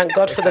 Thank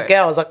God for the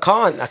girls. I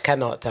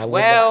cannot. I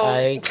Well,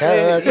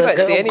 can't. you won't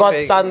see anything.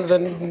 Godsons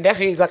and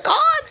nephews. I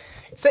can't.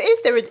 So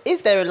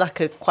is there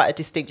like quite a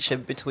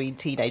distinction between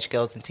teenage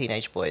girls and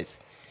teenage boys?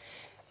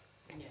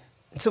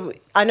 So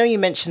I know you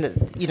mentioned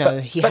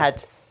that he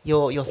had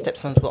your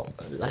stepson's got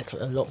like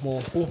a lot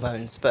more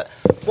hormones, but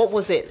what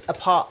was it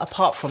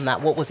apart from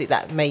that? What was it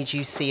that made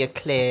you see a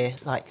clear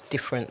like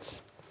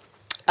difference?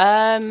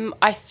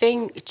 I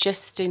think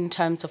just in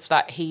terms of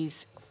that,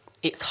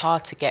 it's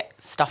hard to get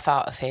stuff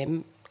out of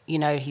him.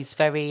 He's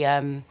very.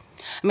 I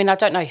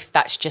don't know if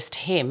that's just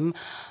him,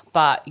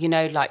 but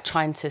like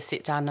trying to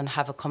sit down and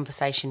have a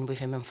conversation with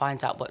him and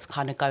find out what's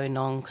kind of going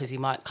on, because he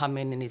might come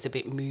in and he's a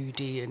bit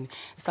moody and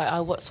it's like,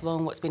 oh, what's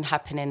wrong? What's been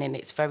happening? And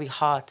it's very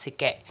hard to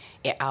get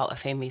it out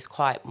of him. He's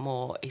kind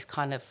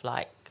of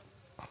like,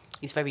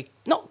 he's very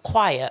not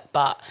quiet,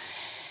 but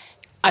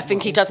I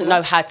think he doesn't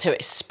know how to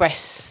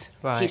express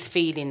his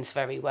feelings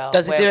very well.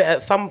 Does he do it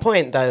at some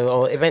point though,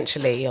 or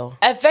eventually? Or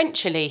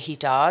Eventually he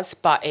does,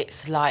 but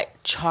it's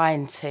like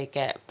trying to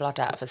get blood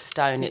out of a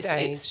stone. It's his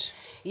age.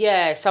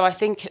 Yeah, so I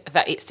think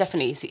that it's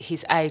definitely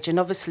his age. And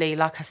obviously,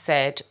 like I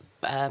said,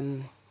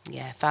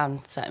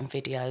 found certain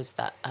videos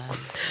that...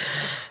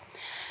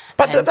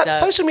 but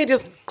social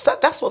media's...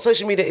 That's what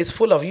social media is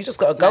full of. You just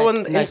got to go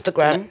on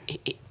Instagram. No,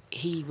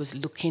 he was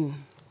looking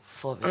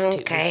for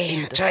it. Okay,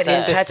 It was in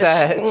the tried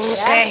search.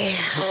 to...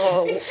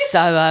 Okay.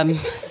 So,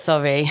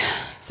 sorry.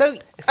 So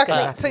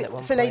gonna happen at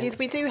one so point. ladies,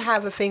 we do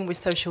have a thing with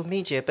social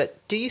media,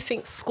 but do you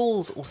think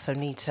schools also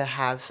need to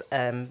have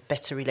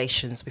better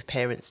relations with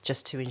parents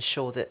just to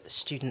ensure that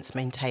students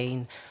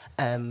maintain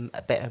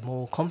a better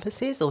moral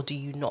compasses, or do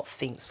you not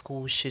think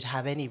schools should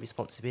have any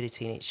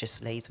responsibility and it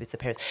just lays with the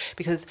parents?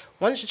 Because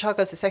once your child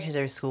goes to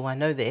secondary school, I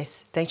know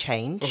this, they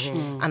change,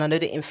 and I know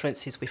the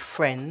influences with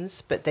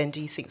friends, but then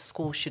do you think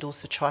schools should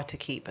also try to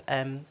keep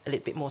a little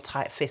bit more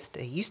tight-fist?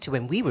 They used to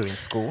when we were in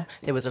school.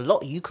 There was a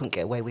lot you couldn't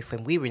get away with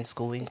when we were in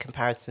school in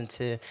comparison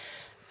to,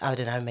 I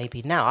don't know,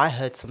 maybe now. I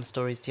heard some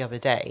stories the other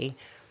day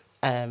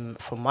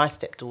from my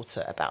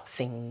stepdaughter about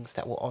things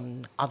that were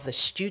on other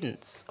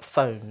students'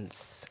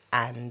 phones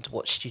and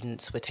what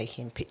students were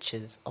taking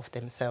pictures of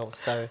themselves.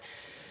 So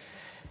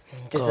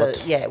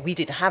we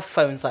didn't have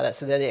phones like that,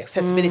 so the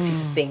accessibility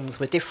to things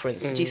were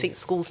different. So do you think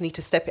schools need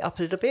to step it up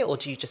a little bit, or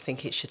do you just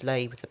think it should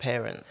lay with the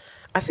parents?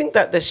 I think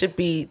that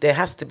there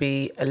has to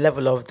be a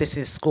level of, this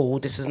is school,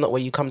 this is not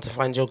where you come to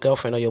find your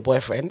girlfriend or your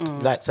boyfriend.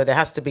 So there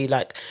has to be,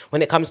 like,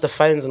 when it comes to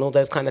phones and all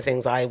those kind of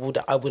things, I would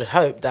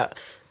hope that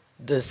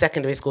the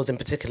secondary schools in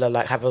particular,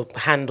 like, have a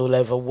handle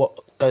over what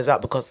goes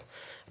out, because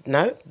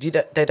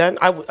they don't.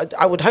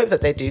 I would hope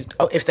that they do,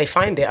 if they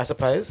find it, I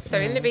suppose. So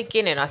in the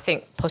beginning, I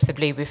think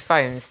possibly with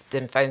phones,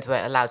 the phones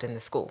weren't allowed in the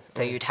school.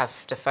 So you'd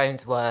have the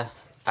phones were,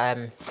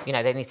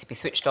 they need to be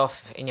switched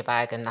off in your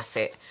bag and that's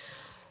it.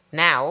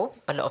 Now,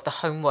 a lot of the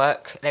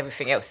homework and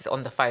everything else is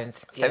on the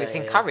phones. So it's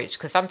encouraged,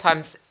 because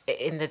sometimes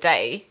in the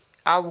day,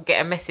 I will get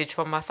a message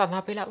from my son.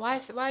 I'll be like, why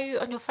are you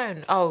on your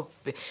phone? Oh,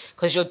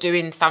 because you're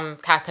doing some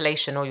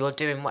calculation or you're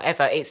doing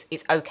whatever. It's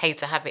okay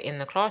to have it in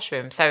the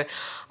classroom. So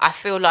I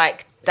feel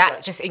like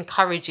that just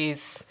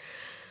encourages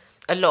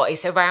a lot.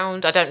 It's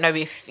around, I don't know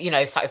if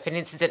an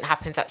incident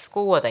happens at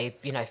school, or they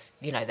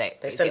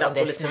send out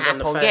bulletins on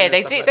the phone. Yeah,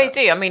 they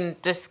do. I mean,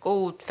 the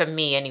school, for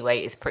me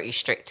anyway, is pretty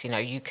strict.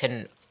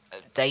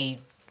 They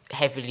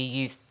heavily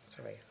use...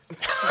 Sorry.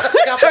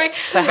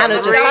 So Hannah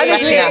just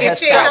scratching out her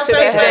scalp.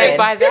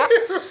 By that.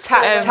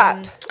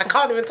 Tap. I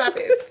can't even tap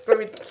it. It's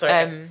very... Sorry.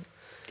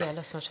 I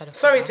lost my train of thought.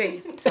 Sorry,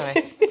 T. Sorry.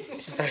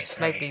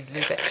 Maybe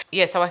lose it.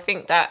 Yeah, so I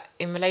think that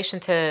in relation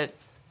to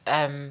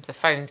the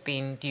phones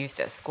being used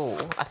at school,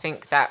 I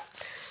think that,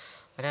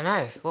 I don't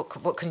know,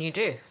 what can you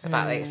do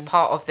about it? It's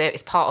part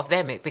of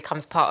them. It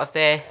becomes part of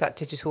their... It's that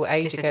digital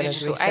age again,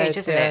 as we age, said,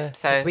 isn't it?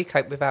 So as we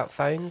cope without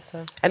phones.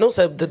 So. And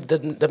also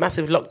the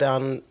massive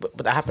lockdown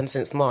that happened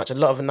since March, a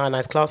lot of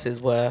Nana's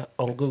classes were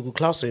on Google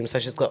Classroom, so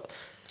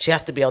she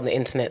has to be on the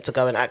internet to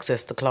go and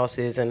access the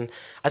classes, and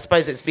I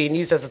suppose it's being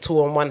used as a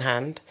tool on one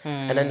hand,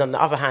 and then on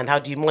the other hand, how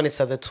do you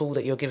monitor the tool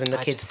that you're giving the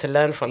kids to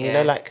learn from?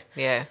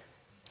 Yeah.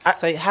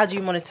 So how do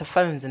you monitor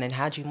phones, and then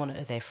how do you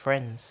monitor their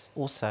friends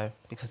also?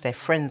 Because their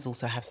friends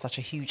also have such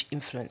a huge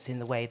influence in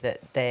the way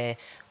that their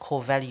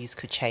core values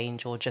could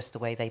change, or just the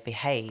way they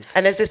behave.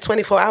 And there's this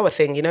 24-hour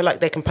thing, like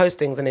they can post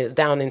things and it's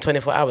down in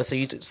 24 hours.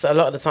 So a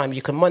lot of the time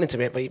you can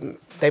monitor it, but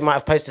they might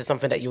have posted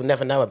something that you'll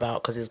never know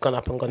about because it's gone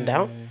up and gone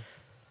down.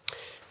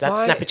 Like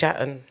Snappy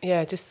Chat and...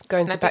 Yeah, just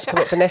going back to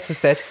what Vanessa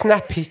said,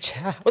 Snappy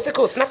Chat. What's it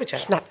called? Snappy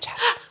Chat?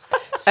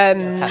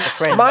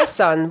 Snapchat. My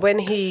son, when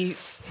he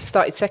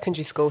started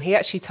secondary school, he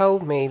actually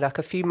told me, like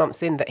a few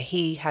months in, that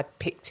he had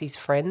picked his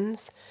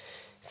friends.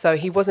 So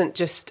he wasn't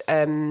just...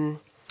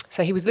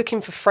 so he was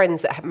looking for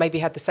friends that maybe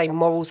had the same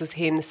morals as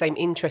him, the same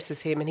interests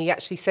as him. And he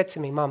actually said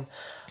to me, Mum,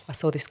 I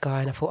saw this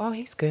guy and I thought, oh,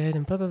 he's good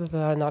and blah, blah, blah,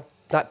 blah. And I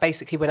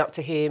basically went up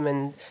to him.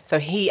 And so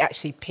he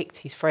actually picked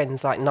his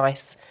friends, like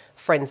nice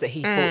friends that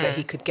he thought that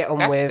he could get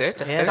on with.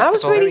 Good. Yeah, I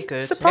was really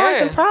good.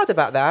 surprised and proud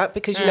about that,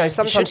 because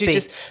sometimes you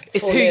just,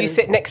 it's who you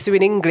sit next to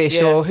in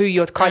English or who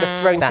you're kind of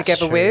thrown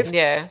together with.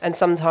 Yeah. And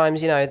sometimes,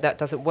 that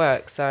doesn't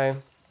work. So,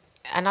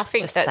 and I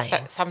think Just that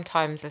saying.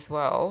 sometimes as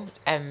well,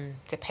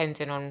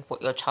 depending on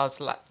what your child's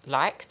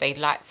like, they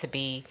like to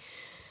be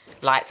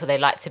liked, or they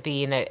like to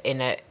be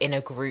in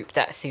a group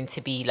that's soon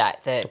to be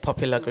like the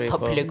popular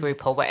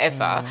group or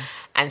whatever.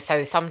 And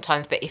so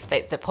sometimes, but if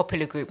the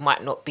popular group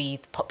might not be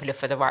popular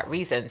for the right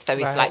reasons, so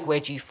it's like, where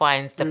do you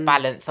find the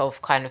balance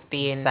of kind of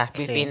being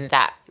within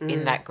that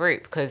in that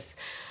group? Because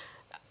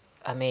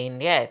I mean,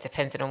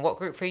 depending on what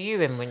group were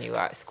you in when you were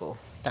at school.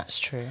 That's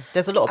true.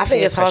 There's a lot of I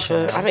think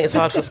it's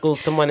hard for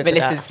schools to monitor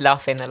Melissa's that.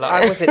 laughing a lot.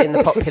 I wasn't in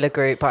the popular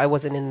group, but I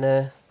wasn't in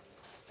the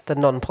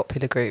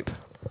non-popular group.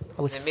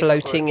 I was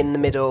floating in the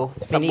middle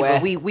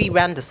somewhere. We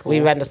ran the school.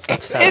 We ran the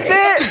school. So. Is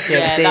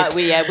it?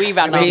 We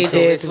ran our We school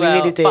did, as well. we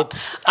really did.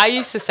 But I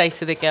used to say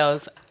to the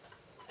girls,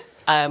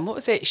 what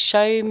was it?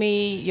 Show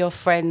me your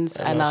friends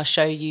and I'll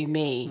show you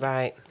me.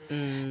 Right.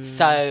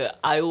 So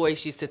I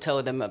always used to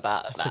tell them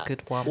about That's a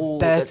good one. all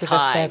Birds the of a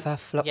time. feather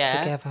flock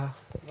together.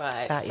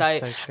 Right. That is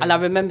so true. And I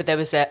remember there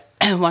was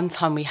one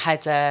time we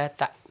had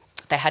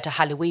they had a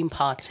Halloween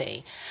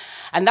party,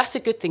 and that's a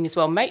good thing as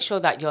well. Make sure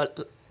that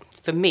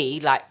for me,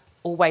 like,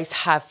 always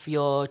have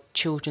your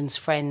children's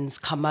friends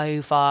come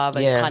over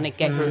and kind of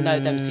get to know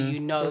them, so you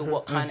know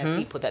what kind of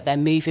people that they're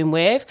moving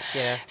with.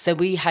 Yeah. So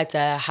we had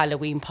a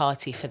Halloween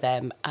party for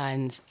them,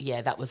 and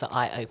that was an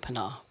eye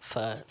opener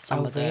for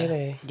some of the.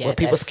 Really? Yeah, Were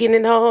people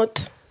skinning hard?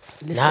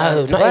 Listen,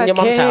 No, not in your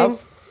mum's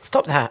house.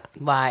 Stop that.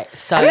 right.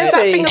 So And there's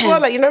that thing as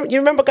well, like, you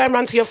remember going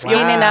around to your in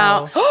and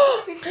out,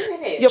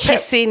 your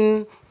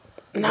kissing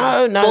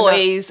No.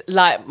 boys.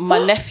 Like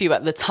my nephew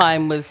at the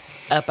time was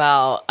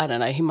about, I don't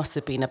know, he must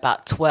have been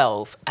about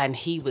 12, and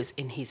he was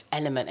in his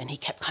element, and he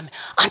kept coming,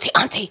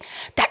 auntie,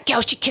 that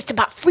girl, she kissed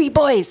about 3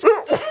 boys.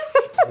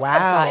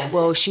 Wow. Like,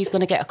 well, she's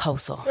going to get a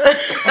cold sore. So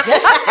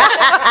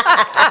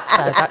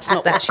that's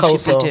not what she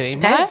should be doing,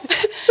 right?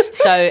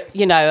 So,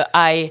 you know,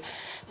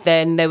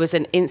 then there was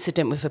an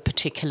incident with a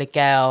particular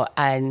girl,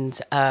 and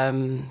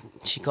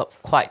she got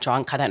quite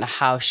drunk. I don't know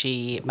how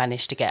she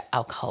managed to get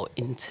alcohol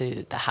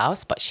into the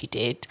house, but she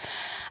did.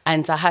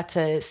 And I had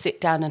to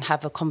sit down and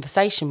have a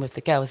conversation with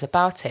the girls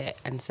about it,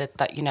 and said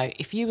that, you know,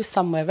 if you were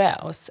somewhere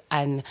else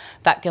and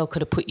that girl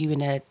could have put you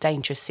in a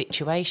dangerous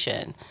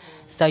situation,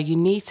 so you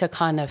need to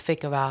kind of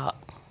figure out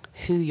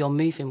who you're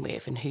moving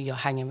with and who you're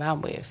hanging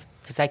around with,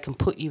 because they can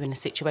put you in a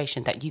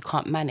situation that you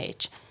can't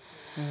manage.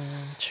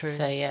 True.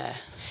 So, yeah.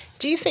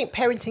 Do you think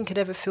parenting could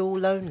ever feel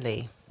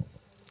lonely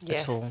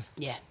Yes. at all?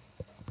 Yeah.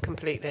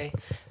 Completely.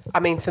 I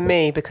mean, for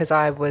me, because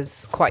I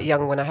was quite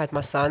young when I had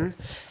my son,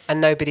 and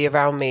nobody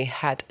around me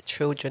had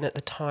children at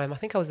the time. I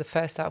think I was the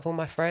first out of all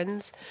my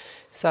friends.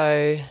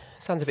 So,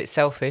 sounds a bit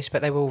selfish,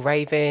 but they were all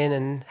raving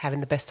and having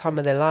the best time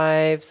of their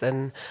lives,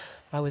 and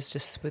I was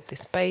just with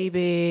this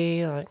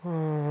baby, like,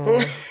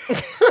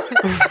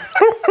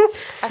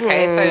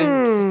 Okay,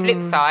 so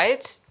flip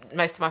side,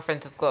 most of my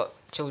friends have got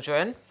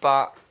children,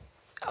 but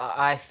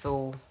I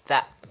feel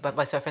that but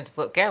most of my friends have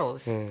got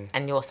girls,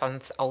 and your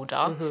son's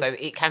older, so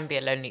it can be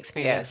a lonely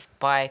experience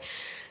by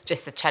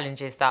just the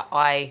challenges that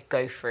I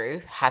go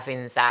through,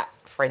 having that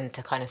friend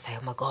to kind of say,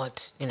 oh my God,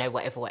 you know,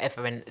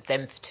 whatever, and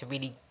them to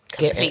really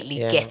completely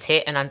get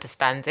it and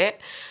understand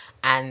it,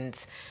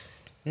 and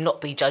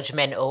not be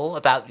judgmental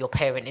about your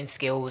parenting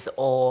skills,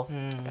 or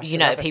you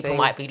know, people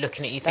might be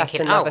looking at you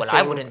thinking, oh well,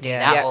 I wouldn't do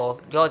that, or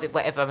you're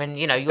whatever, and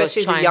you know,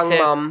 especially you're trying as a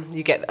young mum,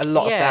 you get a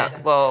lot of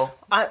that. Well,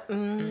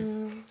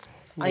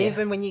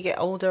 Even when you get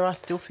older, I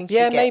still think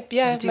Yeah, you get, maybe,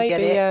 you do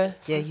get it.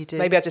 Yeah, you do.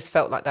 Maybe I just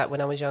felt like that when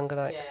I was younger,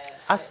 like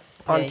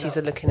aunties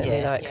are looking at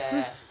me like.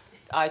 Yeah,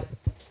 I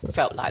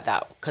felt like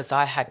that because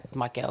I had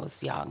my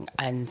girls young,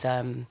 and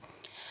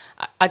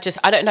I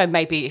don't know,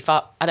 maybe if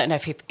I don't know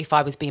if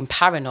I was being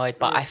paranoid,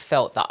 but I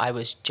felt that I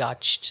was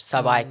judged,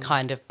 so I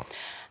kind of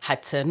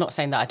had to, not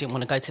saying that I didn't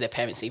want to go to their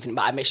parents' evening,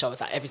 but I made sure I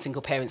was at every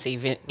single parents'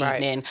 evening.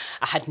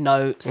 I had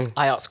notes,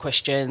 I asked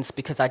questions,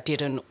 because I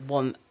didn't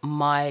want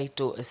my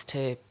daughters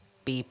to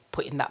be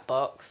put in that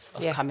box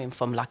of coming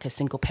from like a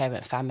single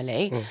parent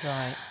family,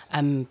 Right.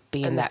 and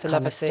being And that that's kind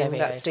another of thing,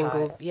 stereotype. that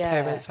single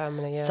parent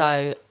family. Yeah.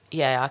 So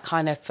I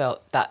kind of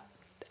felt that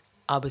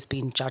I was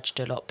being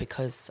judged a lot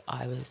because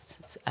I was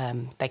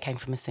they came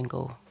from a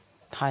single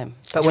home.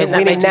 But we're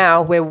winning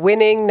now. We're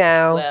winning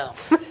now. Well,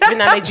 Do you think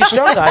that made you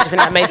stronger? Do you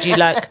think that made you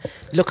like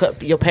look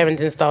at your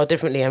parenting style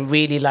differently and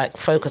really like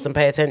focus and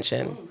pay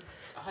attention?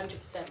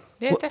 100%.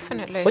 yeah,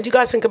 definitely. What do you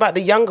guys think about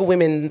the younger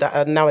women that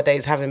are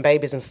nowadays having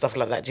babies and stuff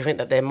like that? Do you think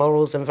that their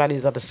morals and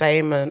values are the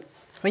same? And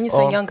When you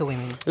say younger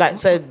women, like,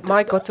 so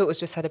My goddaughter's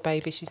just had a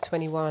baby. She's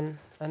 21,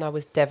 and I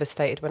was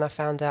devastated when I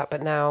found out.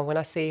 But now, when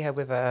I see her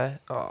with her,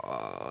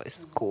 oh,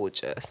 it's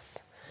gorgeous.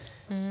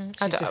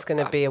 She's just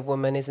going to be a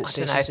woman, isn't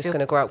she? don't know, She's if just going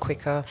to grow up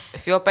quicker.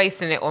 If you're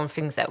basing it on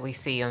things that we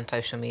see on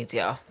social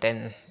media,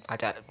 then I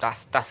don't.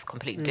 That's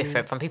completely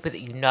different from people that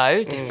you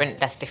know.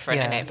 That's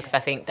different in Yeah. it, because I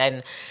think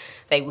then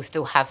they will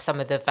still have some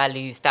of the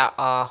values that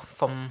are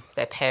from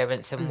their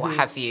parents and what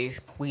have you.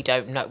 We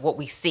don't know what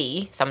we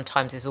see.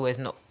 Sometimes is always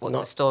not what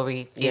the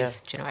story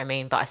is. Do you know what I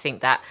mean? But I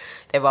think that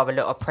there are a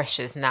lot of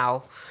pressures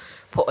now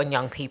put on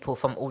young people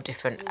from all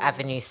different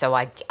avenues. So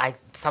I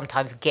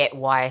sometimes get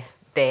why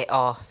there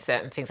are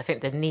certain things. I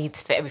think the need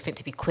for everything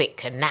to be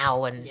quick and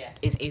now and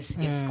is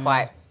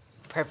quite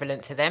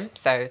prevalent to them.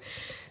 So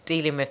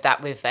dealing with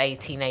that with a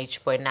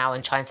teenage boy now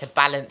and trying to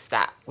balance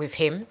that with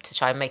him to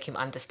try and make him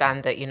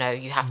understand that, you know,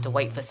 you have to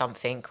wait for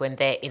something when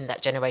they're in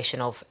that generation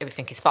of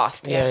everything is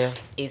fast.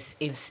 Is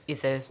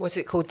a What's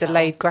it called?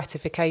 Delayed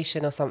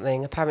gratification or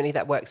something. Apparently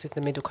that works with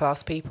the middle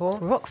class people.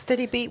 rock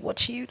steady beat.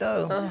 What you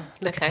know?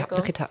 Look Okay, it up. go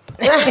Look on. it up.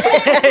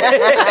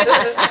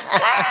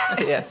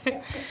 Yeah.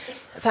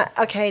 So,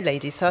 okay,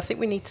 ladies. So I think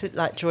we need to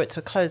like draw it to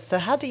a close. So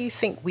how do you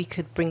think we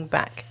could bring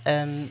back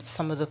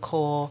some of the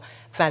core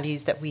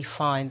values that we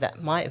find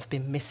that might have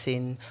been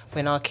missing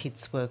when our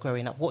kids were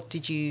growing up? What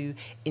did you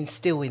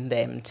instill in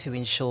them to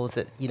ensure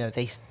that, you know,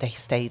 they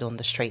stayed on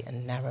the straight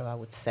and narrow, I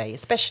would say,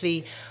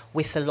 especially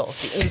with a lot of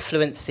the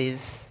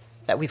influences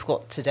that we've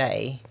got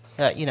today?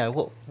 You know,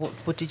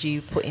 what did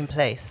you put in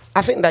place?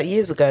 I think that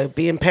years ago,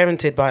 being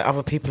parented by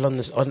other people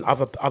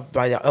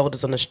by the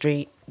elders on the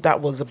street,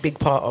 that was a big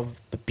part of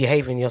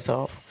behaving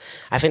yourself.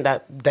 I think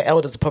that the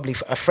elders are probably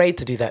afraid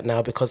to do that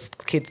now because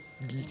kids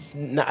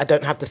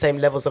don't have the same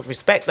levels of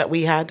respect that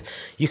we had.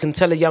 You can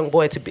tell a young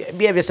boy to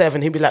behave yourself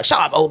and he'll be like, "Shut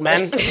up, old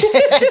man," and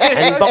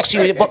he box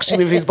you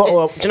with his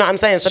bottle. Do you know what I'm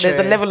saying? So there's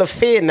a level of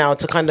fear now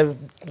to kind of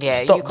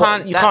stop.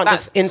 You can't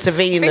just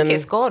intervene. I think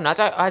it's gone.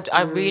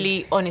 I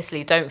really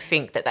honestly don't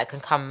think that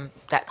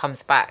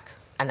comes back.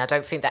 I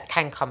don't think that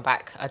can come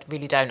back. I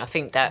really don't. I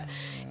think that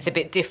it's a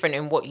bit different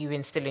in what you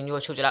instill in your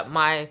children. Like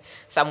my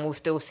son will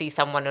still see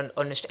someone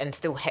on the and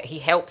still he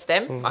helps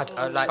them. But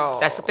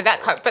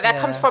that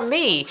comes from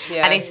me.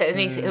 Yeah. And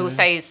he'll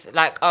say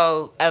like,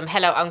 oh,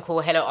 hello uncle,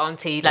 hello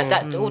auntie, like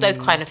that, all those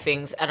kind of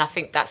things. And I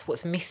think that's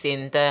what's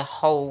missing. The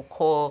whole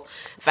core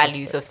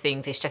values of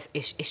things. It's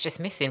just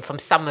missing from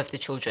some of the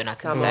children. I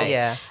can say.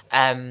 Yeah.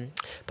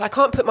 But I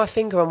can't put my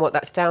finger on what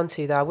that's down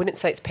to, though. I wouldn't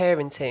say it's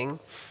parenting,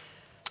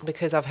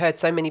 because I've heard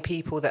so many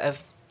people that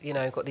have, you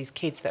know, got these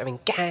kids that are in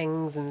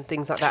gangs and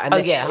things like that, and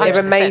they're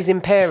amazing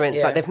parents.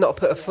 Yeah. Like they've not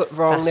put a foot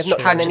wrong, they've not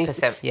done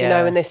anything, you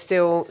know, and they're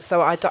still.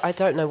 So I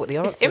don't know what the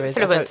answer is. It's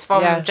influence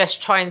from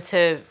just trying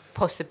to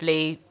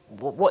possibly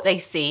what they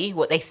see,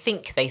 what they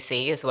think they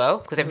see as well,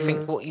 because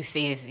everything what you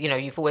see is, you know,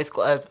 you've always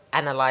got to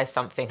analyse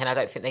something, and I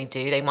don't think they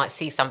do. They might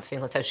see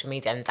something on social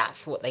media and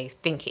that's what they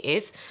think it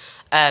is,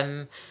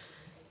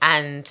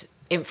 and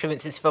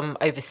influences from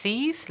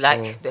overseas,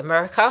 like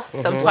America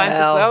sometimes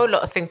as well, a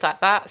lot of things like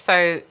that.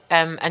 So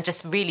and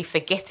just really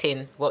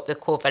forgetting what the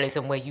core values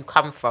and where you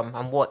come from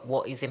and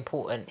what is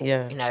important,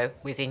 you know,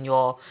 within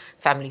your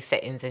family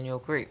settings and your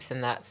groups,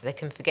 and that, so they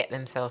can forget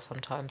themselves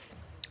sometimes.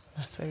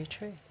 That's very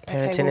true.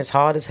 Parenting is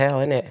hard as hell,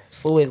 isn't it?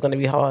 It's always going to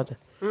be hard.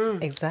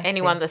 Exactly.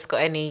 Anyone that's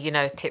got any, you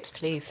know, tips,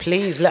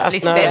 please Let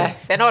us know.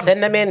 Send on.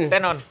 Send them in.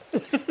 Send on.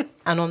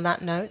 And on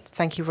that note,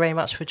 thank you very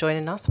much for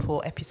joining us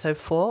for episode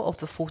 4 of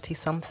the 40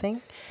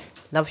 something.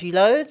 Love you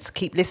loads.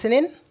 Keep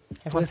listening.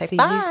 Everyone say See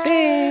bye. you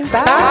soon.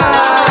 Bye.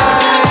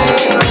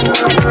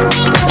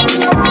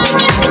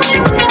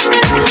 Bye.